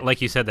 and that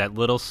like you said, that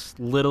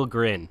little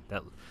grin.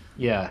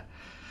 Yeah.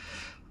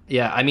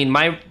 I mean,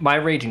 my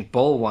Raging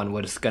Bull one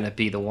was going to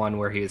be the one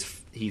where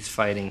he's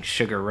fighting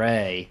Sugar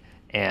Ray,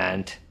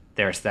 and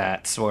there's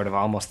that sort of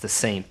almost the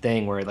same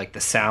thing where like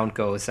the sound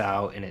goes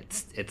out and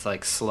it's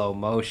like slow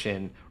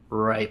motion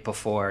right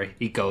before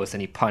he goes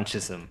and he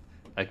punches him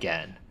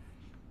again.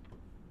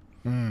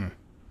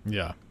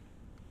 Yeah.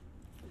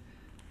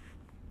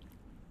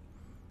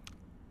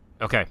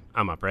 Okay,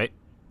 I'm up, right?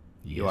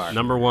 You are.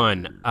 Number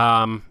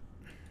 1.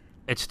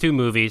 It's 2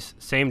 movies,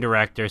 same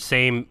director,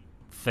 same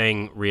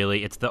thing,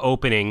 really. It's the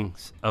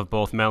openings of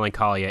both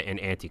Melancholia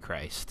and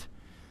Antichrist.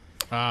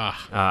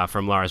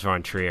 From Lars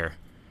von Trier.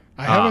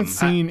 I haven't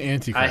seen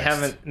Antichrist. I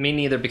haven't, me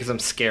neither, because I'm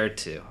scared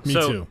to. Me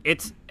too.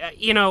 It's,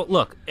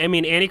 look, I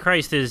mean,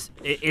 Antichrist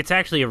it's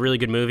actually a really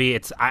good movie.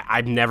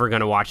 I'm never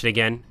going to watch it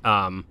again.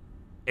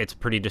 It's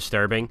pretty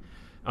disturbing.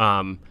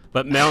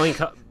 But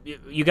Melancholia,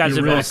 you guys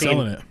have both seen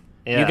it.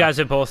 Yeah. You guys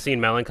have both seen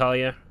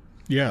Melancholia?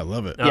 Yeah, I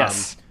love it.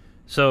 Yes.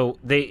 So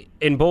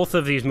in both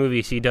of these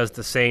movies, he does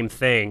the same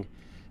thing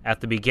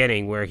at the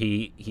beginning, where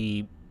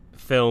he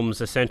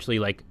films essentially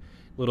like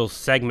little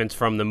segments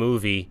from the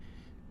movie.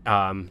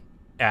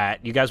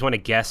 You guys want to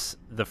guess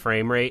the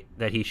frame rate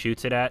that he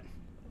shoots it at?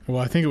 Well,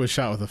 I think it was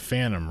shot with a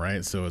Phantom,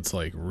 right? So it's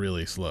like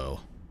really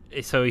slow.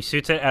 So he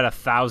shoots it at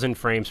 1,000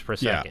 frames per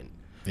second.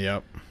 Yeah.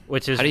 Yep.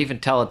 Which is, how do you even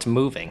tell it's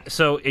moving?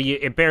 So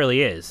it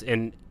barely is,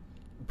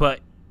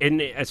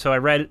 so I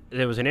read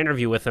there was an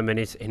interview with him, and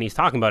he's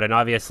talking about it. And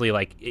obviously,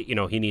 like,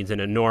 he needs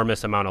an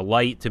enormous amount of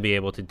light to be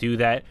able to do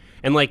that.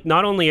 And like,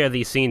 not only are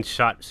these scenes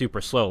shot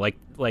super slow, like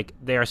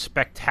they are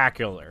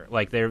spectacular.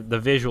 Like the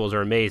visuals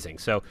are amazing.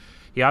 So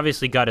he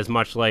obviously got as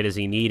much light as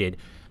he needed.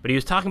 But he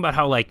was talking about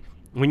how like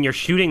when you're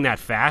shooting that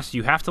fast,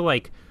 you have to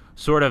like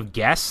sort of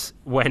guess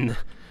when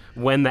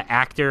the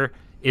actor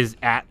is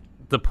at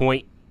the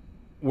point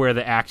where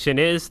the action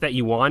is that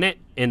you want it,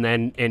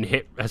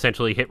 and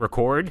essentially hit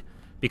record.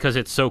 Because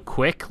it's so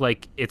quick,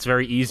 like, it's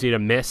very easy to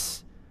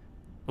miss,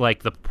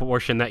 like, the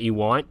portion that you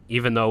want,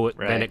 even though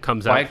then it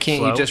comes out Why can't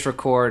slow. you just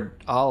record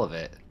all of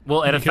it?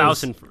 Well, at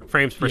 1,000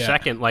 frames per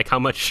second, like, how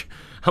much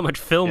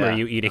film are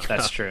you eating?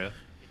 That's true.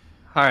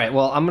 All right,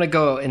 well, I'm going to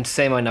go and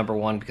say my number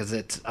 1 because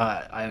it's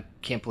I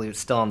can't believe it's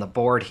still on the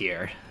board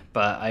here,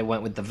 but I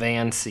went with the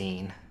van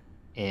scene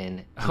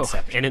in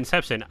Inception. In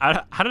Inception. How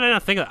did I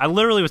not think of it? I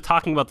literally was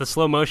talking about the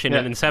slow motion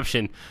in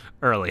Inception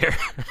earlier.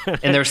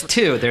 And there's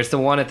 2. There's the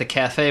one at the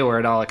cafe where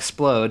it all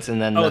explodes,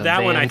 and then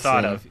that one I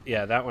thought of.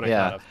 Yeah, that one I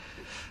thought of.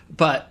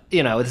 But,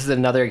 this is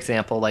another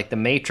example like The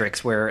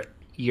Matrix where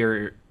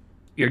you're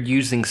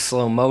using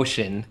slow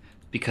motion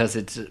because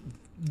it's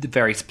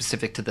very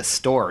specific to the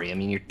story. I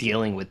mean, you're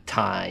dealing with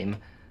time.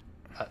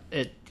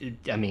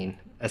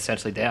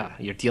 Essentially,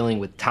 you're dealing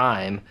with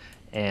time,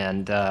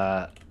 and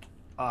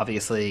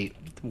obviously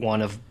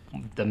one of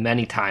the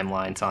many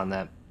timelines on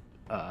that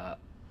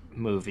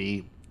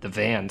movie, the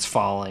van's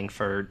falling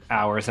for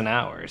hours and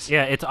hours.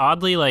 Yeah, it's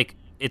oddly like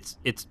it's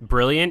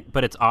brilliant,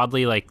 but it's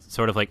oddly like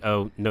sort of like,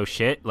 oh no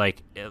shit,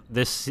 like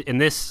this in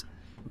this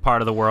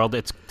part of the world,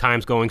 it's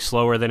time's going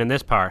slower than in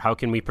this part. How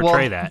can we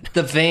portray that?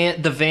 The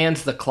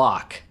van's the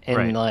clock,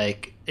 and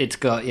like it's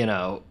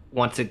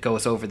once it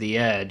goes over the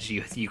edge,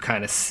 you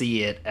kind of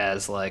see it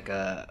as like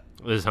this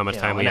is how much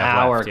time we an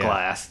have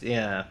hourglass.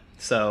 Yeah.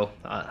 So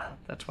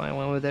that's why I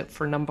went with it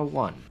for number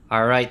 1.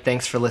 All right,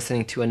 thanks for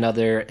listening to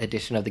another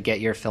edition of the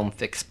Get Your Film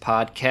Fix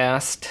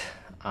podcast.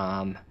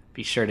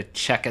 Be sure to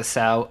check us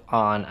out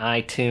on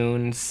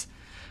iTunes.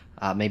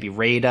 Maybe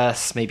rate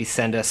us. Maybe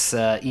send us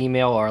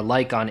email or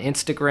like on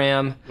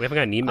Instagram. We haven't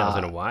gotten emails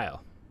in a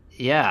while.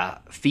 Yeah,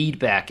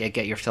 feedback at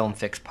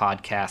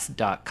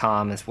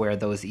getyourfilmfixpodcast.com is where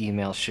those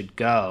emails should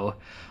go.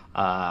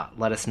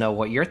 Let us know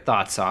what your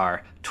thoughts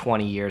are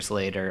 20 years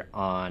later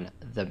on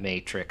The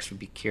Matrix. We'd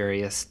be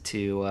curious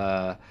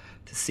to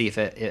see if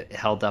it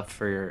held up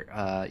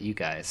for you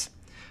guys.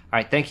 All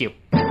right, thank you.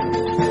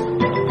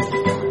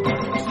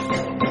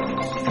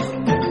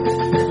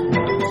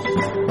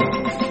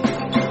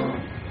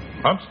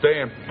 I'm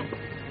staying.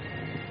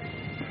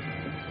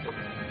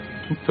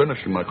 I'm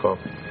finishing my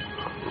coffee.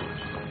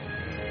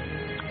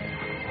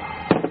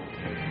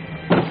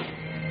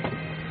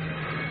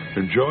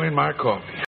 Enjoying my coffee.